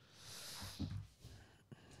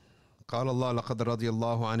 قال الله لقد رضي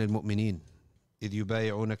الله عن المؤمنين إذ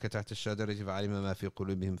يبايعونك تحت الشجرة فعلم ما في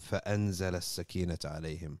قلوبهم فأنزل السكينة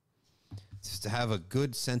عليهم. Just to have a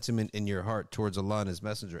good sentiment in your heart towards Allah and His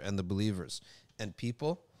Messenger and the believers and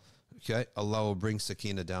people, okay, Allah will bring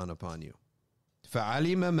sakina down upon you.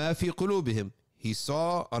 فَعَلِمَ مَا فِي قُلُوبِهِمْ. He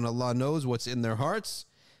saw and Allah knows what's in their hearts.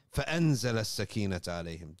 فَأَنزَلَ السَّكِينَةَ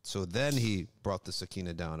عَلَيْهِمْ. So then He brought the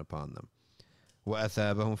sakina down upon them.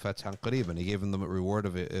 وَأَثَابَهُمْ فَتْحًا قَرِيبًا. He gave them the reward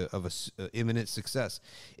of imminent success.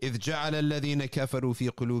 إِذْ جَعَلَ الَّذِينَ كَفَرُوا فِي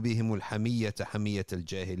قُلُوبِهِمُ الْحَمِيَّةَ حَمِيَّةَ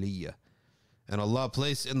الْجَاهِلِيَّةِ. And Allah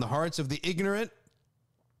placed in the hearts of the ignorant,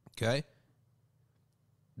 okay,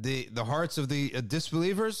 the hearts of the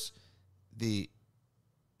disbelievers, the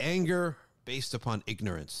anger based upon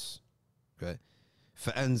ignorance. Okay.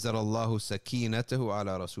 فَأَنزَلَ اللَّهُ سَكِينَتَهُ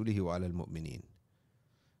عَلَى رَسُولِهِ وَعَلَى الْمُؤْمِنِينَ.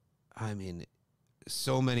 I mean,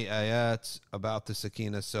 so many ayats about the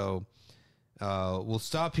sakina. So we'll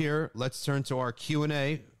stop here. Let's turn to our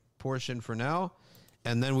Q&A portion for now.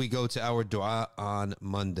 And then we go to our dua on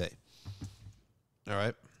Monday. All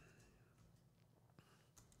right.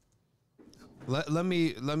 Let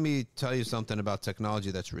me tell you something about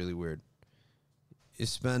technology that's really weird. You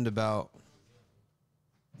spend about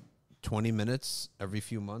 20 minutes every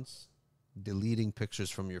few months deleting pictures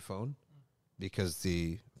from your phone because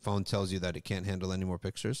the phone tells you that it can't handle any more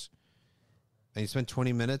pictures. And you spend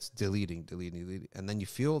 20 minutes deleting. And then you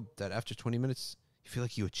feel that after 20 minutes, you feel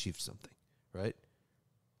like you achieved something, right?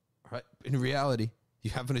 Right? In reality,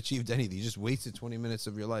 you haven't achieved anything. You just wasted 20 minutes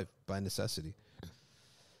of your life by necessity.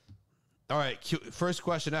 All right. First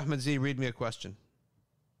question, Ahmed Z, read me a question.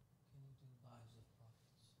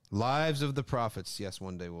 Lives of the Prophets. Yes,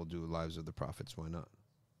 one day we'll do Lives of the Prophets. Why not?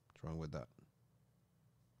 What's wrong with that?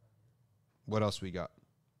 What else we got?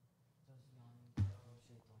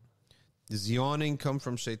 Does yawning come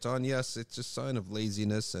from shaitan? Yes, it's a sign of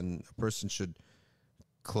laziness, and a person should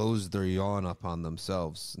close their yawn upon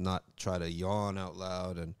themselves, not try to yawn out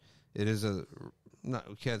loud. And it is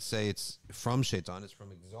we can't say it's from shaitan, it's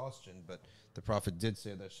from exhaustion, but the Prophet did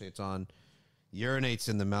say that shaitan urinates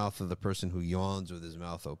in the mouth of the person who yawns with his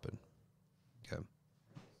mouth open. Okay.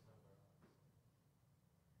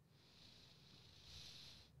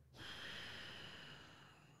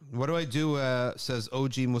 What do I do, says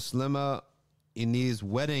OG Muslima, in these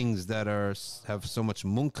weddings that have so much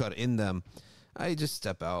munkar in them? I just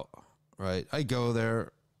step out, right? I go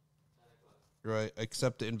there, right? I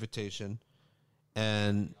accept the invitation,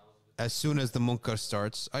 and as soon as the munkar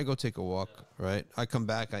starts, I go take a walk, right? I come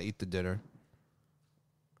back, I eat the dinner.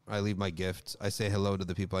 I leave my gifts. I say hello to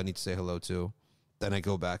the people I need to say hello to. Then I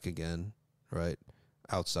go back again, right?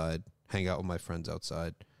 Outside, hang out with my friends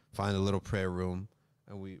outside, find a little prayer room,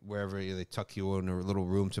 and wherever they tuck you in a little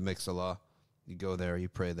room to make salah, you go there, you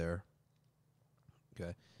pray there,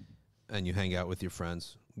 okay? And you hang out with your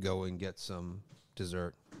friends, go and get some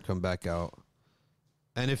dessert, come back out.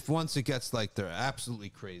 And if once it gets like they're absolutely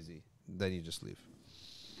crazy, then you just leave.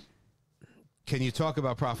 Can you talk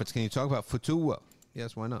about prophets? Can you talk about futuwa?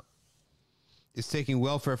 Yes, why not? Is taking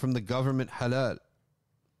welfare from the government halal?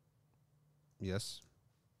 Yes.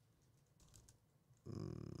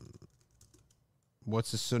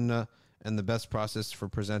 What's the sunnah and the best process for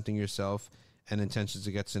presenting yourself and intentions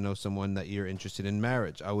to get to know someone that you're interested in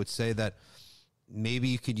marriage? I would say that maybe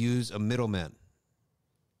you could use a middleman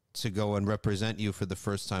to go and represent you for the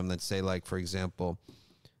first time. Let's say, like, for example,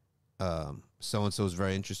 so-and-so is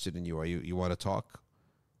very interested in you. Are you want to talk?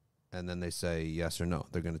 And then they say yes or no.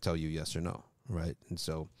 They're going to tell you yes or no, right? And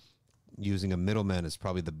so using a middleman is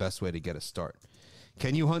probably the best way to get a start.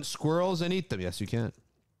 Can you hunt squirrels and eat them? Yes, you can.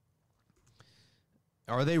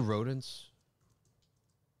 Are they rodents?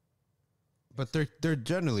 But they're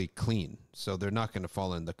generally clean, so they're not going to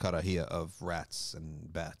fall in the karahiyah of rats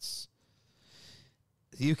and bats.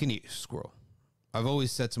 You can eat squirrel. I've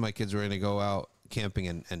always said to my kids, we're going to go out camping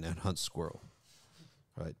and hunt squirrel,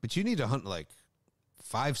 right? But you need to hunt like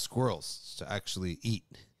 5 squirrels to actually eat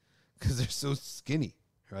because they're so skinny,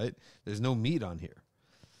 right? There's no meat on here.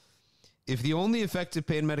 If the only effective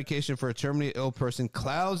pain medication for a terminally ill person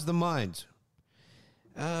clouds the mind,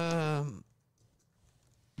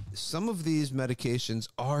 some of these medications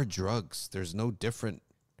are drugs. There's no difference.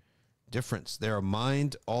 They are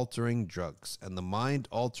mind-altering drugs, and the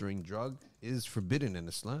mind-altering drug is forbidden in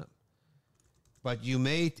Islam. But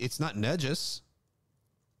it's not najis.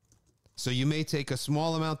 So you may take a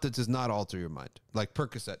small amount that does not alter your mind. Like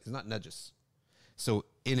Percocet is not najis. So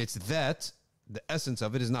the essence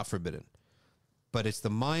of it is not forbidden. But it's the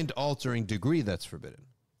mind-altering degree that's forbidden.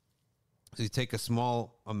 So you take a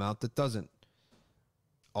small amount that doesn't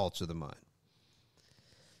alter the mind.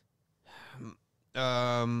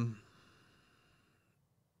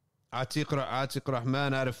 Atiq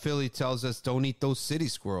Rahman out of Philly tells us don't eat those city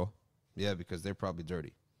squirrel. Yeah, because they're probably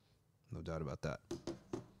dirty. No doubt about that.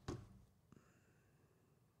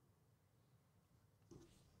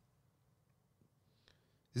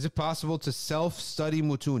 Is it possible to self-study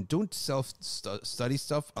mutun? Don't self-study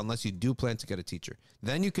stuff unless you do plan to get a teacher.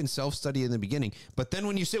 Then you can self-study in the beginning. But then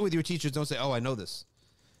when you sit with your teachers, don't say, oh, I know this.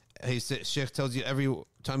 Hey, Sheikh tells you every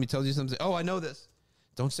time he tells you something, oh, I know this.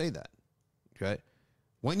 Don't say that. Okay?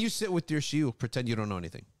 When you sit with your shiur, pretend you don't know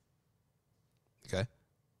anything. Okay?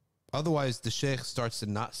 Otherwise, the Sheikh starts to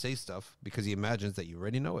not say stuff because he imagines that you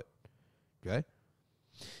already know it. Okay?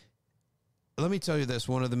 Let me tell you this.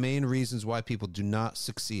 One of the main reasons why people do not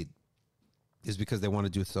succeed is because they want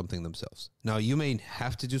to do something themselves. Now, you may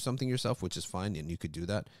have to do something yourself, which is fine, and you could do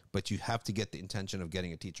that, but you have to get the intention of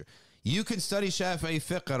getting a teacher. You can study Shafi'i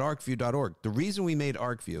fiqh at arcview.org. The reason we made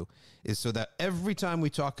ArcView is so that every time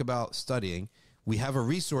we talk about studying, we have a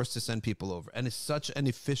resource to send people over, and it's such an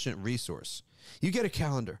efficient resource. You get a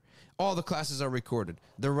calendar. All the classes are recorded.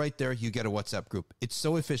 They're right there. You get a WhatsApp group. It's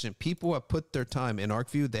so efficient. People who have put their time in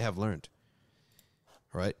ArcView, they have learned.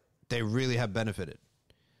 Right? They really have benefited.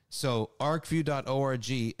 So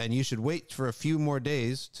arcview.org, and you should wait for a few more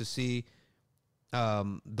days to see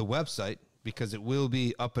the website, because it will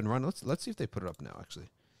be up and running. Let's see if they put it up now, actually.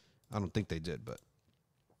 I don't think they did, but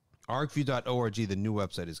arcview.org, the new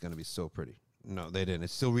website, is going to be so pretty. No, they didn't. It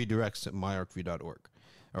still redirects to myarcview.org.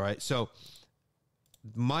 All right, so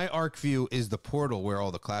My ArcView is the portal where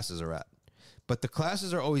all the classes are at. But the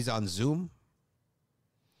classes are always on Zoom,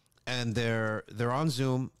 and they're on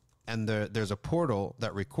Zoom, and there's a portal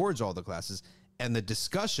that records all the classes, and the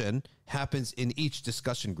discussion happens in each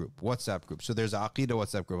discussion group, WhatsApp group. So there's a Aqidah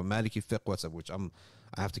WhatsApp group, a Maliki Fiqh WhatsApp, which I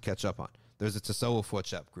have to catch up on. There's a Tasawwuf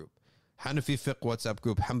WhatsApp group, Hanafi Fiqh WhatsApp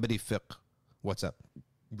group, Hanbali Fiqh WhatsApp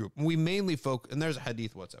group. We mainly focus, and there's a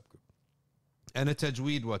Hadith WhatsApp group, and a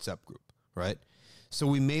Tajweed WhatsApp group, right? So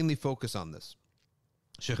we mainly focus on this.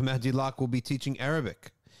 Sheikh Mahdi Laq will be teaching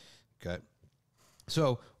Arabic, okay?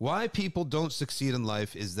 So why people don't succeed in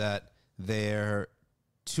life is that they're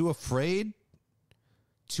too afraid,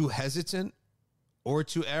 too hesitant, or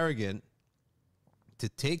too arrogant to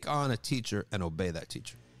take on a teacher and obey that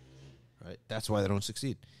teacher, right? That's why they don't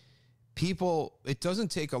succeed. People, it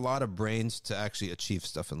doesn't take a lot of brains to actually achieve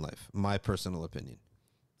stuff in life, my personal opinion.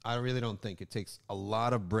 I really don't think it takes a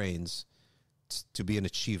lot of brains to be an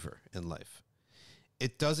achiever in life.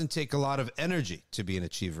 It doesn't take a lot of energy to be an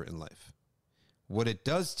achiever in life. What it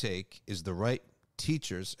does take is the right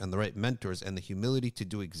teachers and the right mentors and the humility to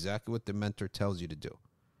do exactly what the mentor tells you to do.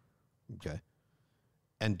 Okay?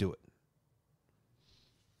 And do it.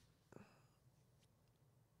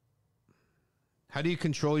 How do you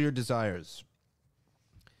control your desires?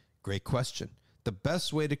 Great question. The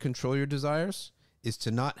best way to control your desires is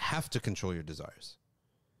to not have to control your desires.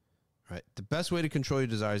 Right? The best way to control your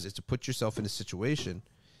desires is to put yourself in a situation,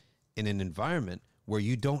 in an environment where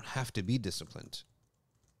you don't have to be disciplined.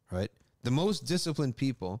 Right? The most disciplined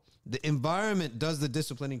people, the environment does the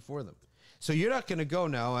disciplining for them. So you're not going to go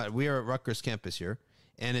now. We are at Rutgers campus here,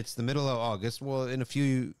 and it's the middle of August. Well, in a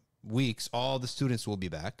few weeks, all the students will be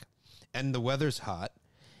back, and the weather's hot,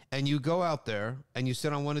 and you go out there and you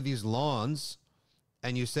sit on one of these lawns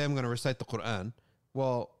and you say, I'm going to recite the Quran.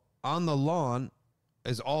 Well, on the lawn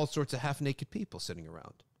is all sorts of half-naked people sitting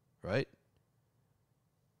around, right?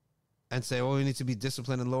 And say, oh, we need to be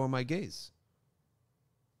disciplined and lower my gaze.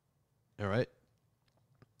 All right?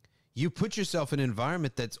 You put yourself in an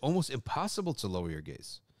environment that's almost impossible to lower your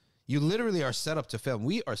gaze. You literally are set up to fail.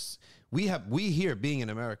 We here, being in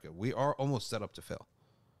America, we are almost set up to fail.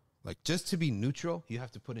 Like, just to be neutral, you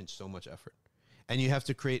have to put in so much effort. And you have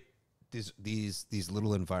to create these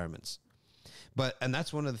little environments. And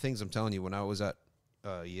that's one of the things I'm telling you. When I was at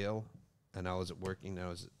Yale and I was working,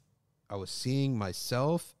 I was seeing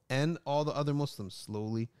myself and all the other Muslims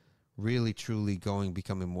slowly, really, truly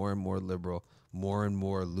becoming more and more liberal, more and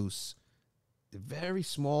more loose. Very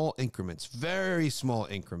small increments,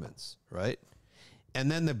 right?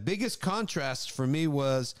 And then the biggest contrast for me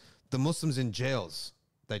was the Muslims in jails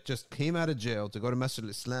that just came out of jail to go to Masjid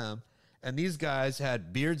al-Islam, and these guys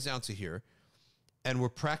had beards down to here and were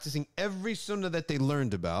practicing every sunnah that they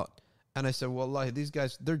learned about. And I said, wallahi, these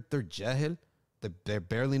guys, they're jahil. They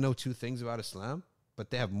barely know two things about Islam, but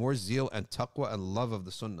they have more zeal and taqwa and love of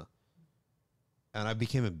the sunnah. And I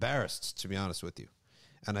became embarrassed, to be honest with you.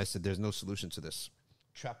 And I said, there's no solution to this.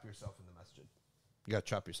 Trap yourself in the masjid. You got to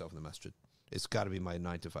trap yourself in the masjid. It's got to be my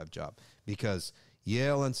 9-to-5 job. Because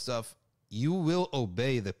Yale and stuff, you will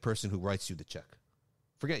obey the person who writes you the check.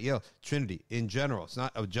 Forget Yale, Trinity in general. It's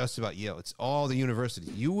not just about Yale. It's all the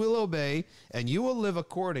universities. You will obey, and you will live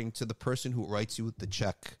according to the person who writes you the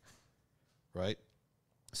check. Right?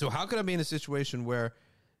 So how could I be in a situation where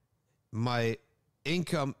my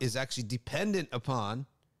income is actually dependent upon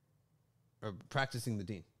practicing the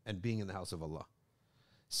deen and being in the house of Allah?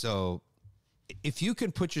 So if you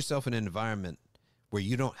can put yourself in an environment where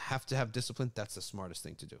you don't have to have discipline, that's the smartest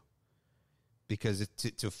thing to do. Because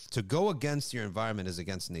to go against your environment is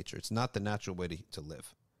against nature. It's not the natural way to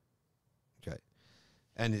live. Okay?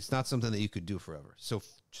 And it's not something that you could do forever. So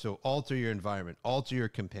alter your environment. Alter your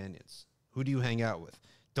companions. Who do you hang out with?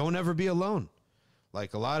 Don't ever be alone.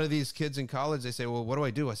 Like a lot of these kids in college, they say, well,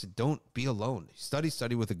 what do? I said, don't be alone.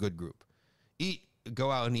 Study with a good group.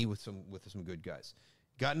 Go out and eat with some good guys.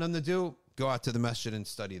 Got nothing to do? Go out to the masjid and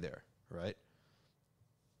study there, right?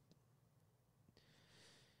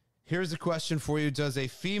 Here's a question for you. Does a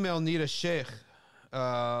female need a sheikh?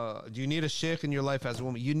 Do you need a sheikh in your life as a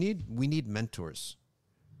woman? We need mentors.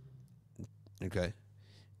 Okay.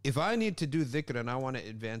 If I need to do dhikr and I want to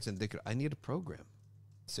advance in dhikr, I need a program.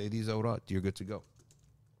 Say these awrat, you're good to go.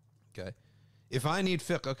 Okay? If I need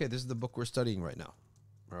fiqh, okay, this is the book we're studying right now.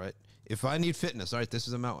 All right? If I need fitness, all right, this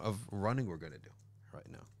is the amount of running we're going to do right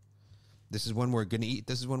now. This is when we're going to eat.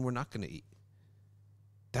 This is when we're not going to eat.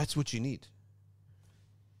 That's what you need.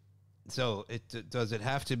 So does it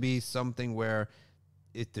have to be something where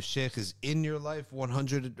the sheikh is in your life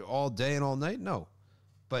 100 all day and all night? No.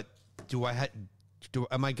 But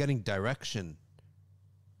am I getting direction?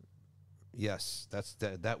 Yes,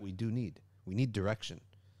 that we do need. We need direction.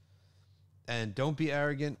 And don't be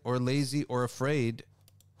arrogant or lazy or afraid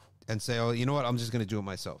and say, oh, you know what, I'm just going to do it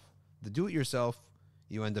myself. The do it yourself,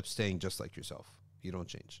 you end up staying just like yourself. You don't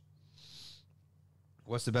change.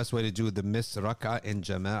 What's the best way to do the missed rak'ah in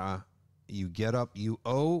jama'ah? You get up, you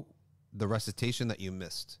owe the recitation that you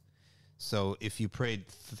missed. So if you prayed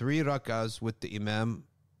 3 rak'ahs with the imam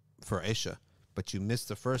for Isha, but you missed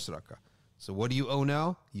the first rak'ah, so what do you owe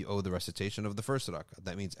now? You owe the recitation of the first rak'ah.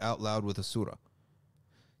 That means out loud with a surah.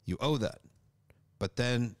 You owe that. But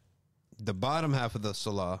then the bottom half of the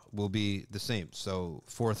salah will be the same. So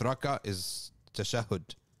 4th rak'ah is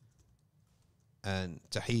tashahud and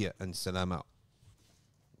tahiyyah and salam out.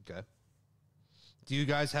 Okay. Do you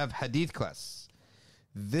guys have hadith class?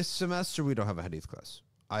 This semester we don't have a hadith class.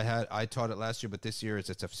 I taught it last year, but this year it's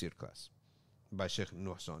a tafsir class by Shaykh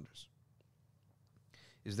Noorud-Deen.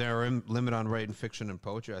 Is there a limit on writing fiction and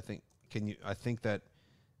poetry? I think that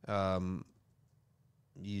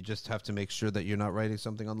you just have to make sure that you're not writing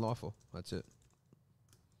something unlawful. That's it.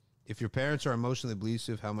 If your parents are emotionally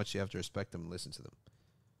abusive, how much you have to respect them and listen to them?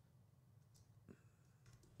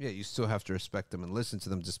 Yeah, you still have to respect them and listen to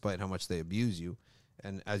them despite how much they abuse you.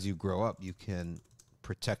 And as you grow up, you can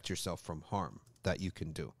protect yourself from harm that you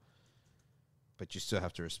can do. But you still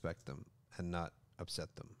have to respect them and not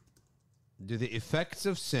upset them. Do the effects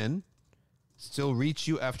of sin still reach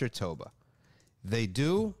you after Tawbah? They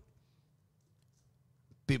do.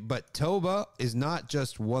 But Tawbah is not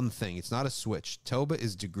just one thing. It's not a switch. Tawbah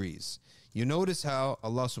is degrees. You notice how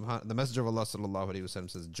the Messenger of Allah sallallahu alaihi wasallam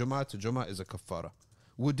says, Jum'ah to Jum'ah is a kafara.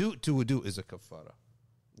 Wudu to wudu is a kafara.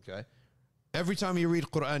 Okay? Every time you read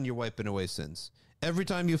Quran, you're wiping away sins. Every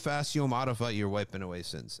time you fast Yom Arafah, you're wiping away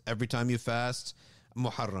sins. Every time you fast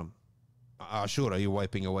Muharram, Ashura, you're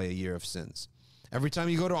wiping away a year of sins. Every time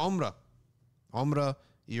you go to Umrah,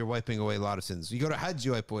 you're wiping away a lot of sins. You go to Hajj,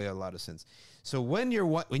 you wipe away a lot of sins. So when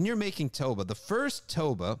you're making Tawbah, the first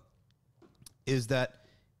Tawbah is that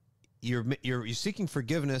you're seeking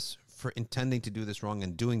forgiveness for intending to do this wrong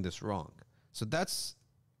and doing this wrong. So that's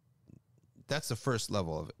the first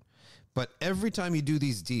level of it. But every time you do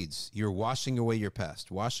these deeds, you're washing away your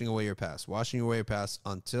past, washing away your past, washing away your past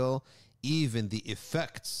until even the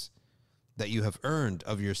effects that you have earned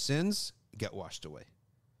of your sins get washed away.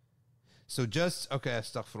 So okay,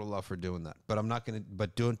 astaghfirullah for doing that.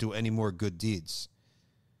 But don't do any more good deeds.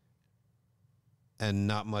 And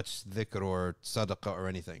not much dhikr or sadaqah or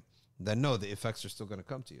anything. Then no, the effects are still going to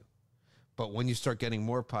come to you. But when you start getting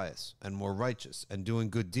more pious and more righteous and doing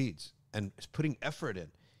good deeds and putting effort in,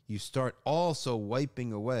 you start also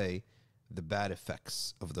wiping away the bad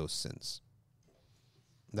effects of those sins.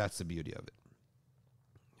 That's the beauty of it.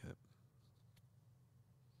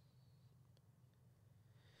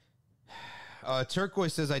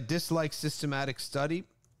 Turquoise says, I dislike systematic study.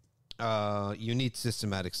 You need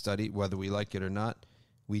systematic study, whether we like it or not.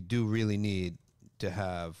 We do really need to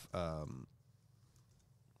have a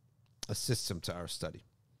system to our study.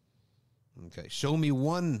 Okay, show me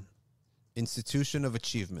one institution of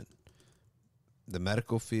achievement. The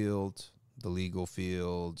medical field, the legal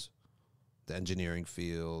field, the engineering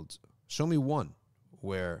field. Show me one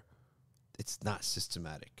where it's not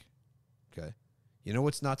systematic. Okay? You know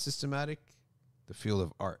what's not systematic? The field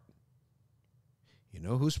of art. You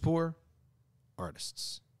know who's poor?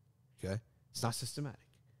 Artists. Okay? It's not systematic.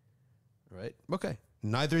 Right? Okay.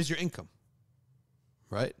 Neither is your income.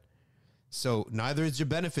 Right? So neither is your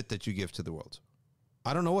benefit that you give to the world.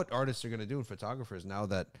 I don't know what artists are going to do and photographers now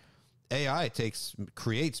that AI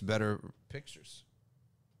creates better pictures.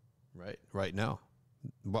 Right now.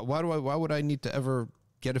 But why would I need to ever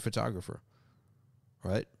get a photographer?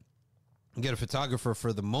 Right? Get a photographer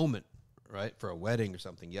for the moment, right? For a wedding or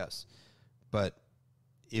something, yes. But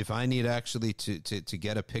if I need actually to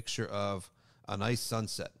get a picture of a nice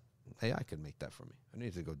sunset, hey, I can make that for me. I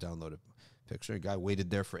need to go download a picture. A guy waited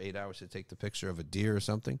there for 8 hours to take the picture of a deer or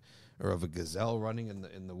something, or of a gazelle running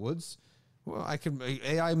in the woods. Well,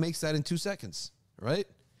 AI makes that in 2 seconds, right?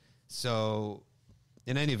 So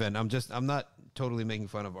in any event, I'm not totally making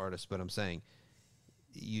fun of artists, but I'm saying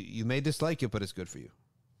you may dislike it, but it's good for you.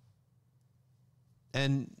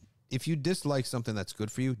 And if you dislike something that's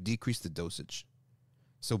good for you, decrease the dosage.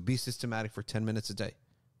 So be systematic for 10 minutes a day.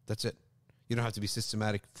 That's it. You don't have to be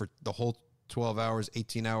systematic for the whole 12 hours,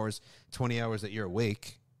 18 hours, 20 hours that you're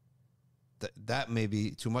awake. That may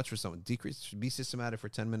be too much for someone. Decrease. Be systematic for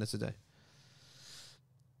 10 minutes a day.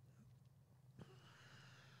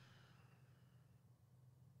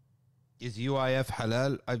 Is UIF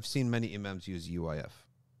halal? I've seen many imams use UIF.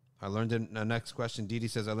 I learned in the next question. Didi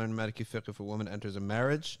says, I learned Maliki fiqh if a woman enters a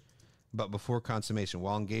marriage, but before consummation,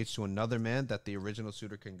 while engaged to another man, that the original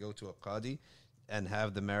suitor can go to a qadi and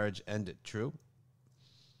have the marriage ended. True?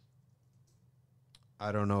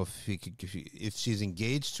 I don't know if she's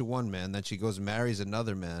engaged to one man, then she goes marries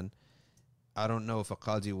another man. I don't know if a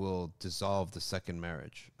qadi will dissolve the second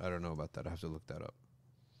marriage. I don't know about that. I have to look that up.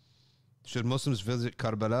 Should Muslims visit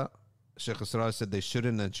Karbala? Shaykh Noorud-Deen said they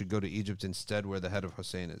shouldn't and should go to Egypt instead, where the head of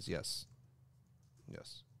Hussein is. Yes.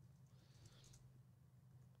 Yes.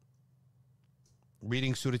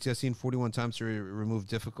 Reading Surah Yasin 41 times to remove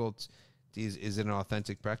difficulties is an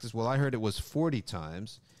authentic practice. Well, I heard it was 40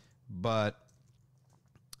 times, but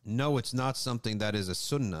no, it's not something that is a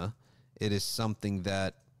sunnah. It is something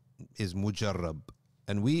that is mujarrab.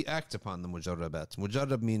 And we act upon the mujarrabat.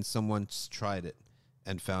 Mujarrab means someone's tried it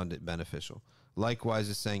and found it beneficial. Likewise,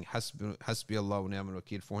 is saying Hasbi Allah wa ni'mal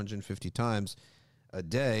wakeel 450 times a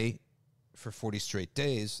day for 40 straight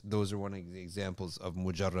days. Those are one of the examples of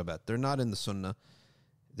mujarrabat. They're not in the sunnah.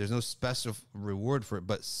 There's no special reward for it,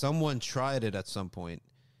 but someone tried it at some point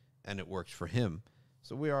and it worked for him.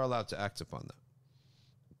 So we are allowed to act upon that.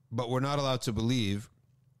 But we're not allowed to believe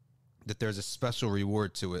that there's a special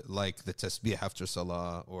reward to it, like the tasbih after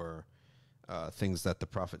salah or things that the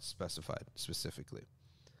Prophet specified specifically.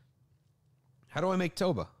 How do I make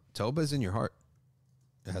tawbah? Tawbah is in your heart.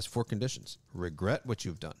 It has 4 conditions. Regret what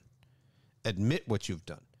you've done. Admit what you've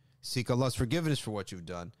done. Seek Allah's forgiveness for what you've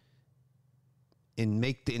done. And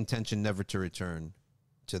make the intention never to return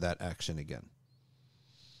to that action again.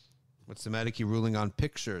 What's the Maliki ruling on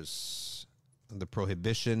pictures? The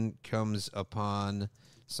prohibition comes upon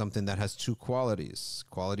something that has 2 qualities.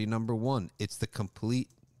 Quality number 1, it's the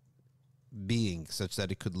complete being such that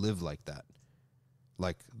it could live like that.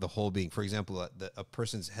 Like the whole being. For example, a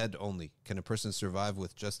person's head only. Can a person survive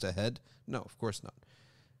with just a head? No, of course not.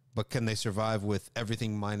 But can they survive with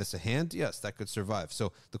everything minus a hand? Yes, that could survive.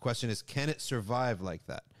 So the question is, can it survive like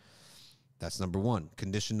that? That's number 1.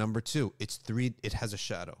 Condition number 2, it has a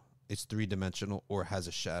shadow. It's 3-dimensional or has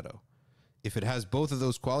a shadow. If it has both of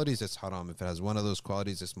those qualities, it's haram. If it has one of those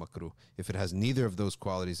qualities, it's makruh. If it has neither of those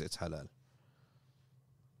qualities, it's halal.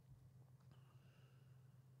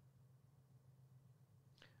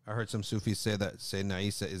 I heard some Sufis say that Sayyidina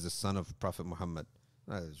Isa is the son of Prophet Muhammad.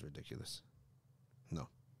 That is ridiculous. No.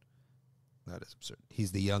 That is absurd.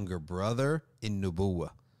 He's the younger brother in Nubuwah.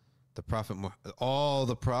 The Prophet, all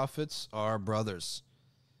the prophets are brothers.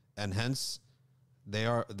 And hence, they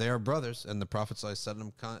are brothers. And the Prophet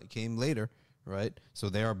ﷺ came later, right? So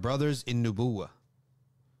they are brothers in Nubuwah.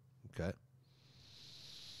 Okay.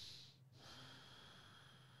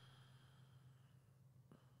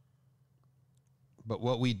 But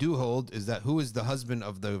what we do hold is that who is the husband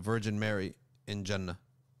of the Virgin Mary in Jannah?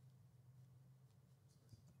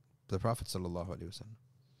 The Prophet sallallahu alaihi wasallam.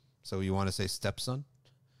 So you want to say stepson?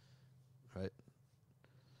 Right?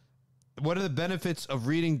 What are the benefits of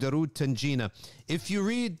reading Darood Tanjina? If you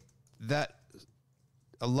read that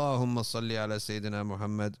Allahumma salli ala Sayyidina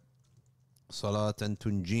Muhammad salatan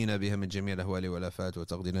tunjina biha min jami' al-ahwali wal-afat wa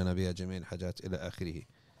taqdilana biha jami' al-hajat ila akhirih.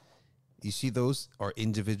 You see, those are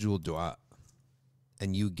individual dua.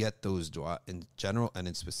 And you get those dua in general and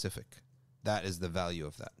in specific. That is the value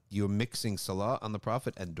of that. You're mixing salah on the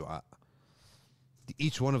Prophet and dua.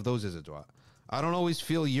 Each one of those is a dua. I don't always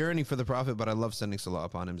feel yearning for the Prophet, but I love sending salah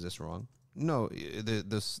upon him. Is this wrong? No.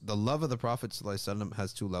 The love of the Prophet ﷺ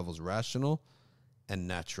has 2 levels, rational and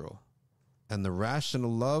natural. And the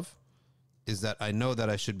rational love is that I know that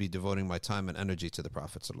I should be devoting my time and energy to the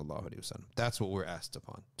Prophet ﷺ. That's what we're asked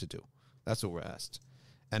upon to do. That's what we're asked.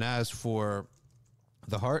 And as for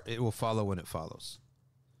the heart, it will follow when it follows.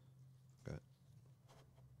 Okay.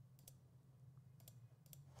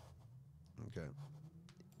 Okay.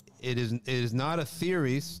 It is not a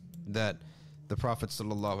theory that the Prophet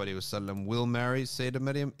ﷺ will marry Sayyidah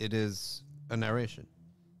Maryam. It is a narration.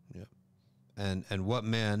 Yeah. And what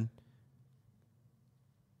man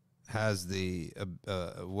has the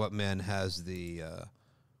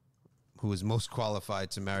who is most qualified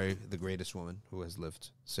to marry the greatest woman who has lived,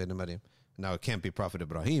 Sayyidah Maryam? Now, it can't be Prophet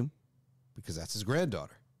Ibrahim because that's his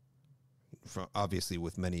granddaughter. Obviously,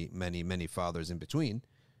 with many, many, many fathers in between.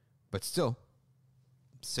 But still,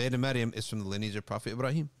 Sayyidah Maryam is from the lineage of Prophet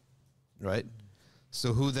Ibrahim, right?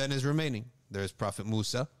 So who then is remaining? There's Prophet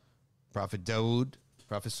Musa, Prophet Dawood,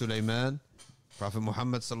 Prophet Sulaiman, Prophet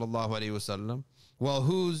Muhammad sallallahu alaihi wasallam. Well,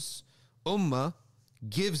 whose ummah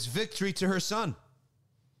gives victory to her son?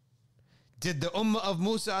 Did the ummah of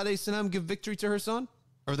Musa alayhi salam give victory to her son,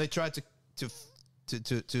 or they tried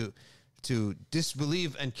to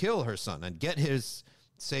disbelieve and kill her son and get his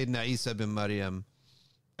Sayyidina Isa bin Maryam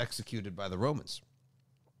executed by the Romans?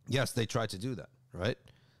 Yes, they tried to do that, right?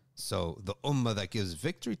 So the ummah that gives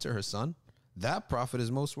victory to her son, that prophet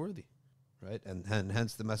is most worthy, right? And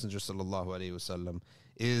hence the Messenger sallallahu alaihi wasallam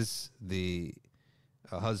is the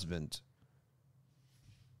husband.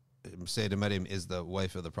 Sayyidah Maryam is the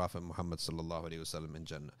wife of the Prophet Muhammad sallallahu alaihi wasallam in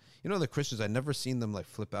Jannah. You know, the Christians, I never seen them like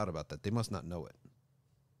flip out about that. They must not know it.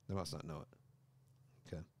 They must not know it.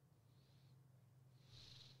 Okay.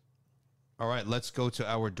 All right, let's go to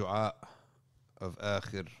our dua of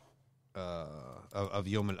akhir of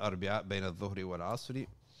Yawm al-Arbi'a bayna al-Dhuhri wal-Asri.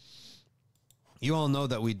 You all know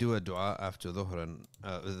that we do a dua after Dhuhr, and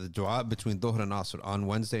the dua between Dhuhr and Asr on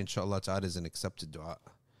Wednesday, inshallah ta'ala, is an accepted dua.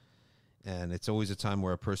 And it's always a time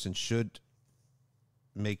where a person should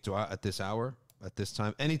make dua at this hour, at this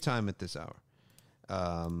time, any time at this hour.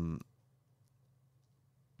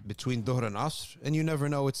 Between Dhuhr and Asr, and you never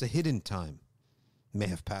know, it's a hidden time. May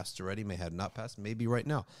have passed already, may have not passed, maybe right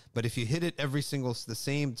now. But if you hit it the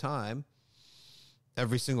same time,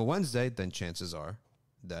 every single Wednesday, then chances are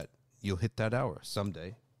that you'll hit that hour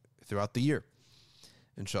someday throughout the year,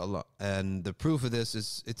 inshallah. And the proof of this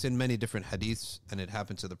is, it's in many different hadiths, and it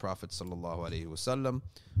happened to the Prophet sallallahu alaihi wasallam,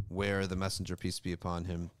 where the Messenger, peace be upon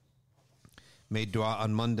him, made dua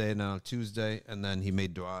on Monday and on Tuesday, and then he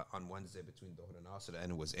made dua on Wednesday between Dhuhr and Asr,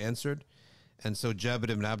 and it was answered. And so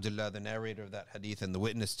Jabir ibn Abdullah, the narrator of that hadith and the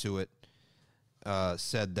witness to it,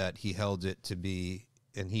 said that he held it to be,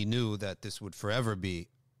 and he knew that this would forever be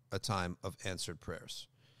a time of answered prayers.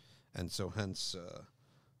 And so hence,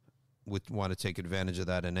 would want to take advantage of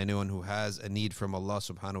that. And anyone who has a need from Allah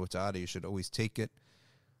subhanahu wa ta'ala, you should always take it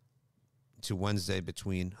to Wednesday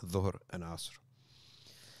between Dhuhr and Asr.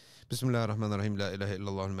 بسم الله الرحمن الرحيم لا إله إلا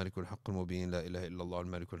الله الملك الحق المبين لا إله إلا الله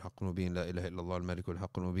الملك الحق المبين لا إله إلا الله الملك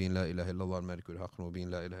الحق المبين لا إله إلا الله الملك الحق المبين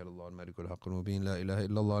لا إله إلا الله الملك الحق المبين لا إله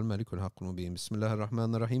إلا الله الملك الحق المبين بسم الله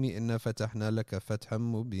الرحمن الرحيم إنا فتحنا لك فتحا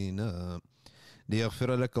مبينا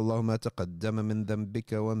ليغفر لك الله ما تقدم من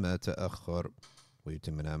ذنبك وما تأخر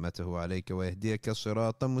ويتم نعمته عليك ويهديك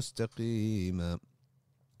صراطا مستقيما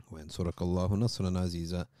وينصرك الله نصرا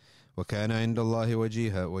عزيزا وكان عند الله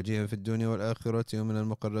وجيها في الدنيا والآخرة ومن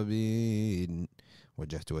المقربين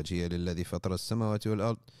وجهت وجهي للذي فطر السماوات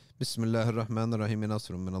والأرض بسم الله الرحمن الرحيم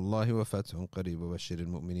نصر من الله وفتح قريب وبشر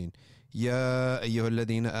المؤمنين يا أيها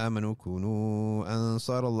الذين آمنوا كونوا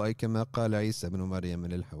أنصار الله كما قال عيسى بن مريم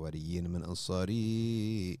للحواريين من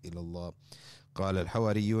أنصاري إلى الله قال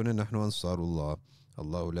الحواريون نحن أنصار الله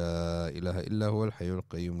الله لا إله إلا هو الحي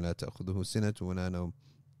القيوم لا تأخذه سنة ولا نوم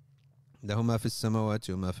له ما في السماوات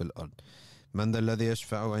وما في الأرض من ذا الذي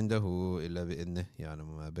يشفع عنده إلا بإذنه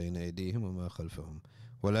يعلم ما بين أيديهم وما خلفهم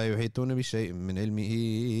ولا يحيطون بشيء من علمه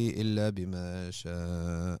إلا بما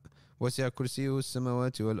شاء وسع كرسيه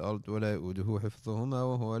السماوات والأرض ولا يؤوده حفظهما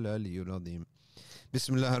وهو العلي العظيم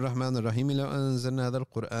بسم الله الرحمن الرحيم لو أنزلنا هذا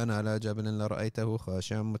القرآن على جبل لرأيته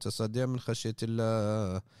خاشعا متصدعا من خشية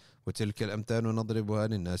الله وتلك الأمثال نضربها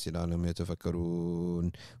للناس لعلهم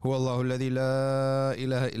يتفكرون هو الله الذي لا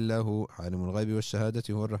إله إلا هو عالم الغيب والشهادة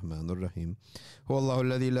هو الرحمن الرحيم هو الله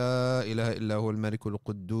الذي لا إله إلا هو الملك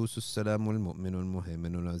القدوس السلام المؤمن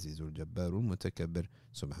المهيمن العزيز الجبار المتكبر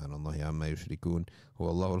سبحان الله عما يشركون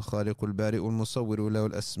هو الله الخالق البارئ المصور له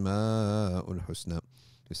الأسماء الحسنى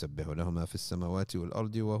يسبح له ما في السماوات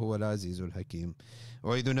والأرض وهو العزيز الحكيم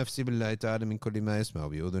أعيذ نفسي بالله تعالى من كل ما يسمع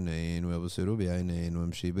بأذنين ويبصر بعينين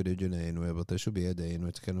ويمشي برجلين ويبطش بيدين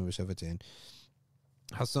ويتكلم بشفتين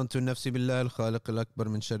حصنت النفس بالله الخالق الأكبر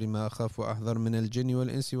من شر ما أخاف وأحذر من الجن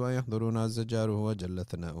والإنس وأن يحضرون عز جاره وجل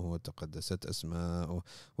ثناؤه وتقدست أسماؤه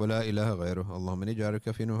ولا إله غيره اللهم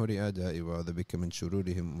نجعلك في نهر أعدائي وأعوذ بك من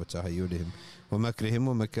شرورهم وتحيلهم ومكرهم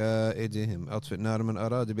ومكائدهم أطفئ نار من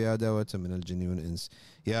أراد بعداوة من الجن والإنس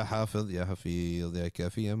يا حافظ يا حفيظ يا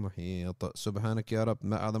كافي يا محيط سبحانك يا رب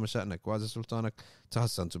ما أعظم شأنك وعز سلطانك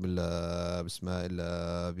تحصنت بالله باسماء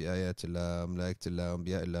الله بآيات الله وملائكة الله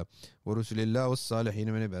وأنبياء الله ورسل الله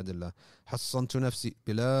والصالحين من عباد الله حصنت نفسي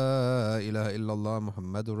بلا إله إلا الله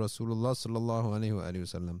محمد رسول الله صلى الله عليه وآله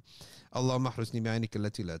وسلم اللهم احرسني بعينك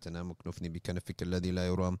التي لا تنام واكنفني بكنفك الذي لا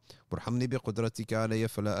يرام وارحمني بقدرتك علي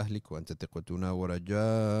فلا أهلك وأنت ثقتنا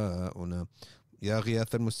ورجاؤنا يا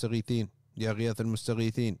غياث المستغيثين يا غياث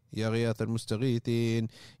المستغيثين، يا غياث المستغيثين،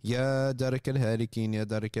 يا دارك الهالكين، يا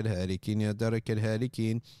دارك الهالكين، يا دارك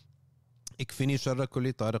الهالكين، اكفني شر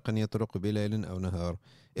كل طارق يطرق بليل أو نهار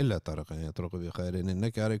إلا طارق يطرق بخير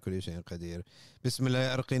إنك على كل شيء قدير. بسم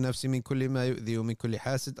الله أرقي نفسي من كل ما يؤذي ومن كل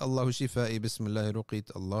حاسد، الله شفائي، بسم الله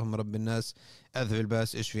رقيت، اللهم رب الناس أذهب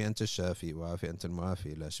الباس، اشفي أنت الشافي وعافي أنت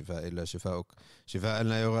المعافي، لا شفاء إلا شفاؤك، شفاء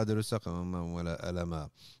لا يغادر سقما ولا ألما.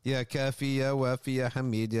 يا كافي يا وافي يا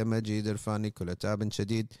حميد يا مجيد، ارفعني كل تعب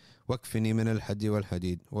شديد، واكفني من الحد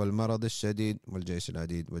والحديد والمرض الشديد والجيش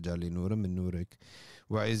العديد، واجعل لي نورا من نورك،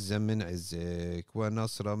 وعزا من عزك،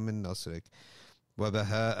 ونصرا من نصرك،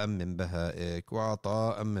 وبهاء من بهائك،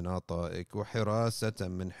 وعطاء من عطائك، وحراسة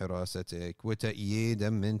من حراستك، وتأييدا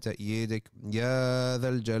من تأييدك، يا ذا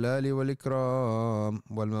الجلال والإكرام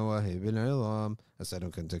والمواهب العظام.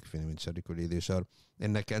 أسألك أن تكفيني من شر كل ذي شر،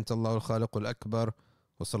 إنك أنت الله الخالق الأكبر.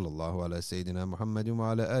 وصلى الله على سيدنا محمد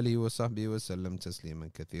وعلى آله وصحبه وسلم تسليما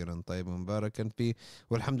كثيرا طيبا مباركا فيه،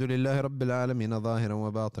 والحمد لله رب العالمين ظاهرا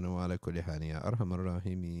وباطنا وعلى كل حال يا أرحم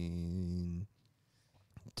الراحمين.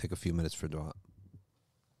 Take a few minutes for dua.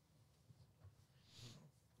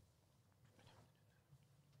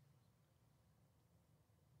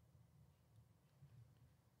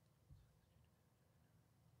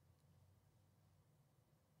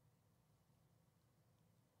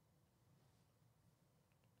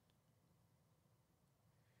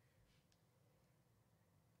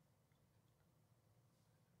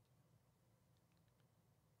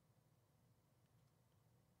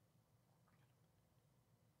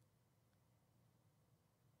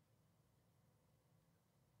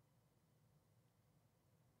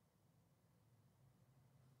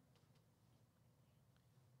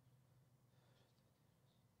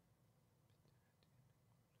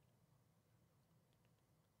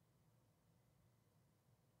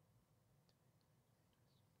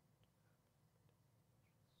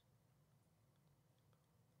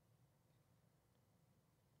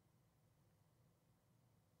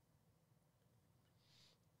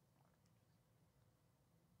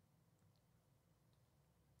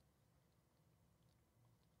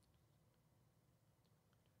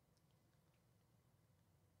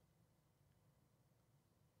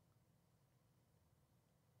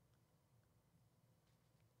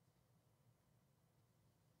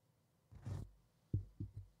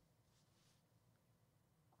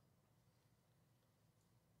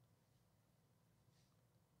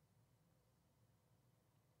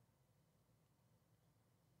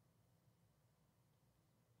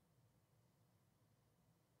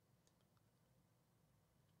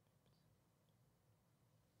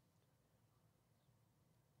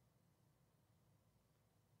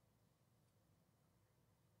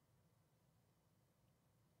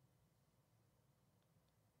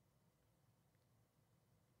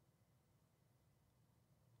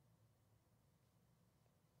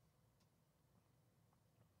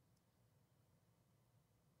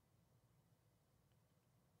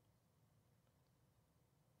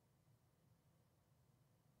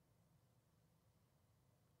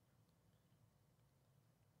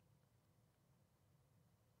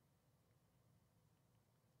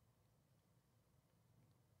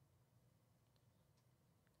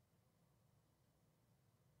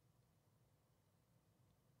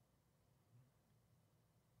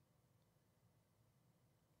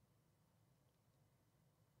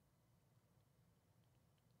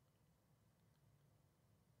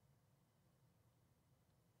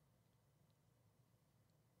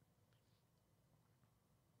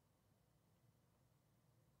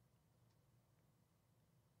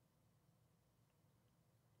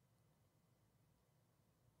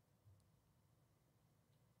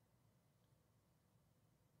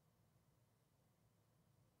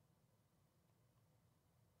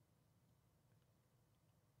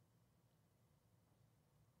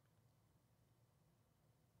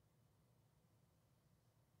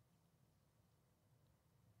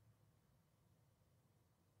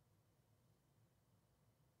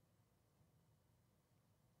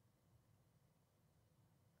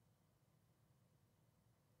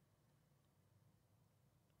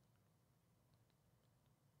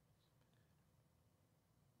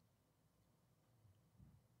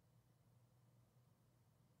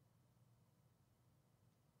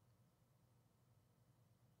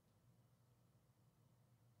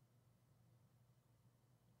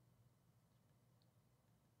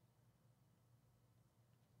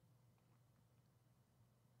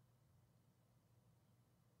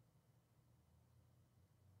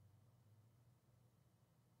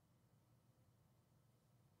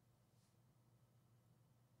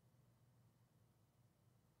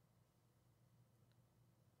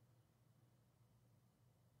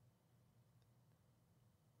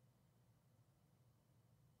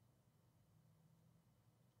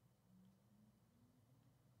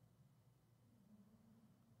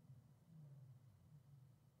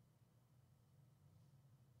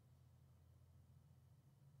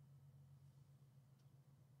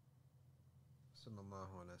 صلى الله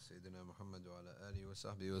على سيدنا محمد وعلى آله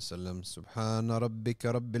وصحبه وسلم. سبحان ربك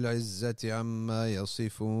رب العزة عما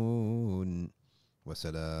يصفون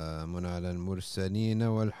وسلام على المرسلين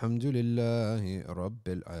والحمد لله رب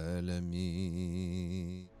العالمين.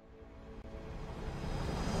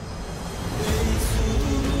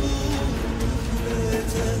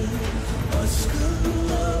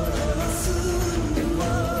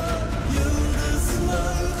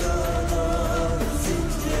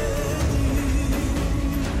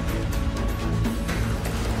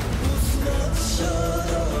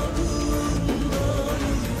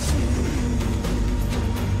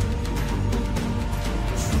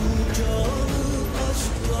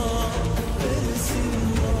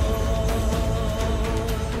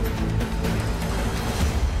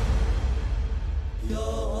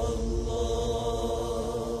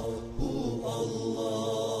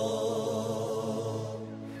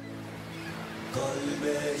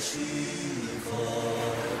 Kalbe şiir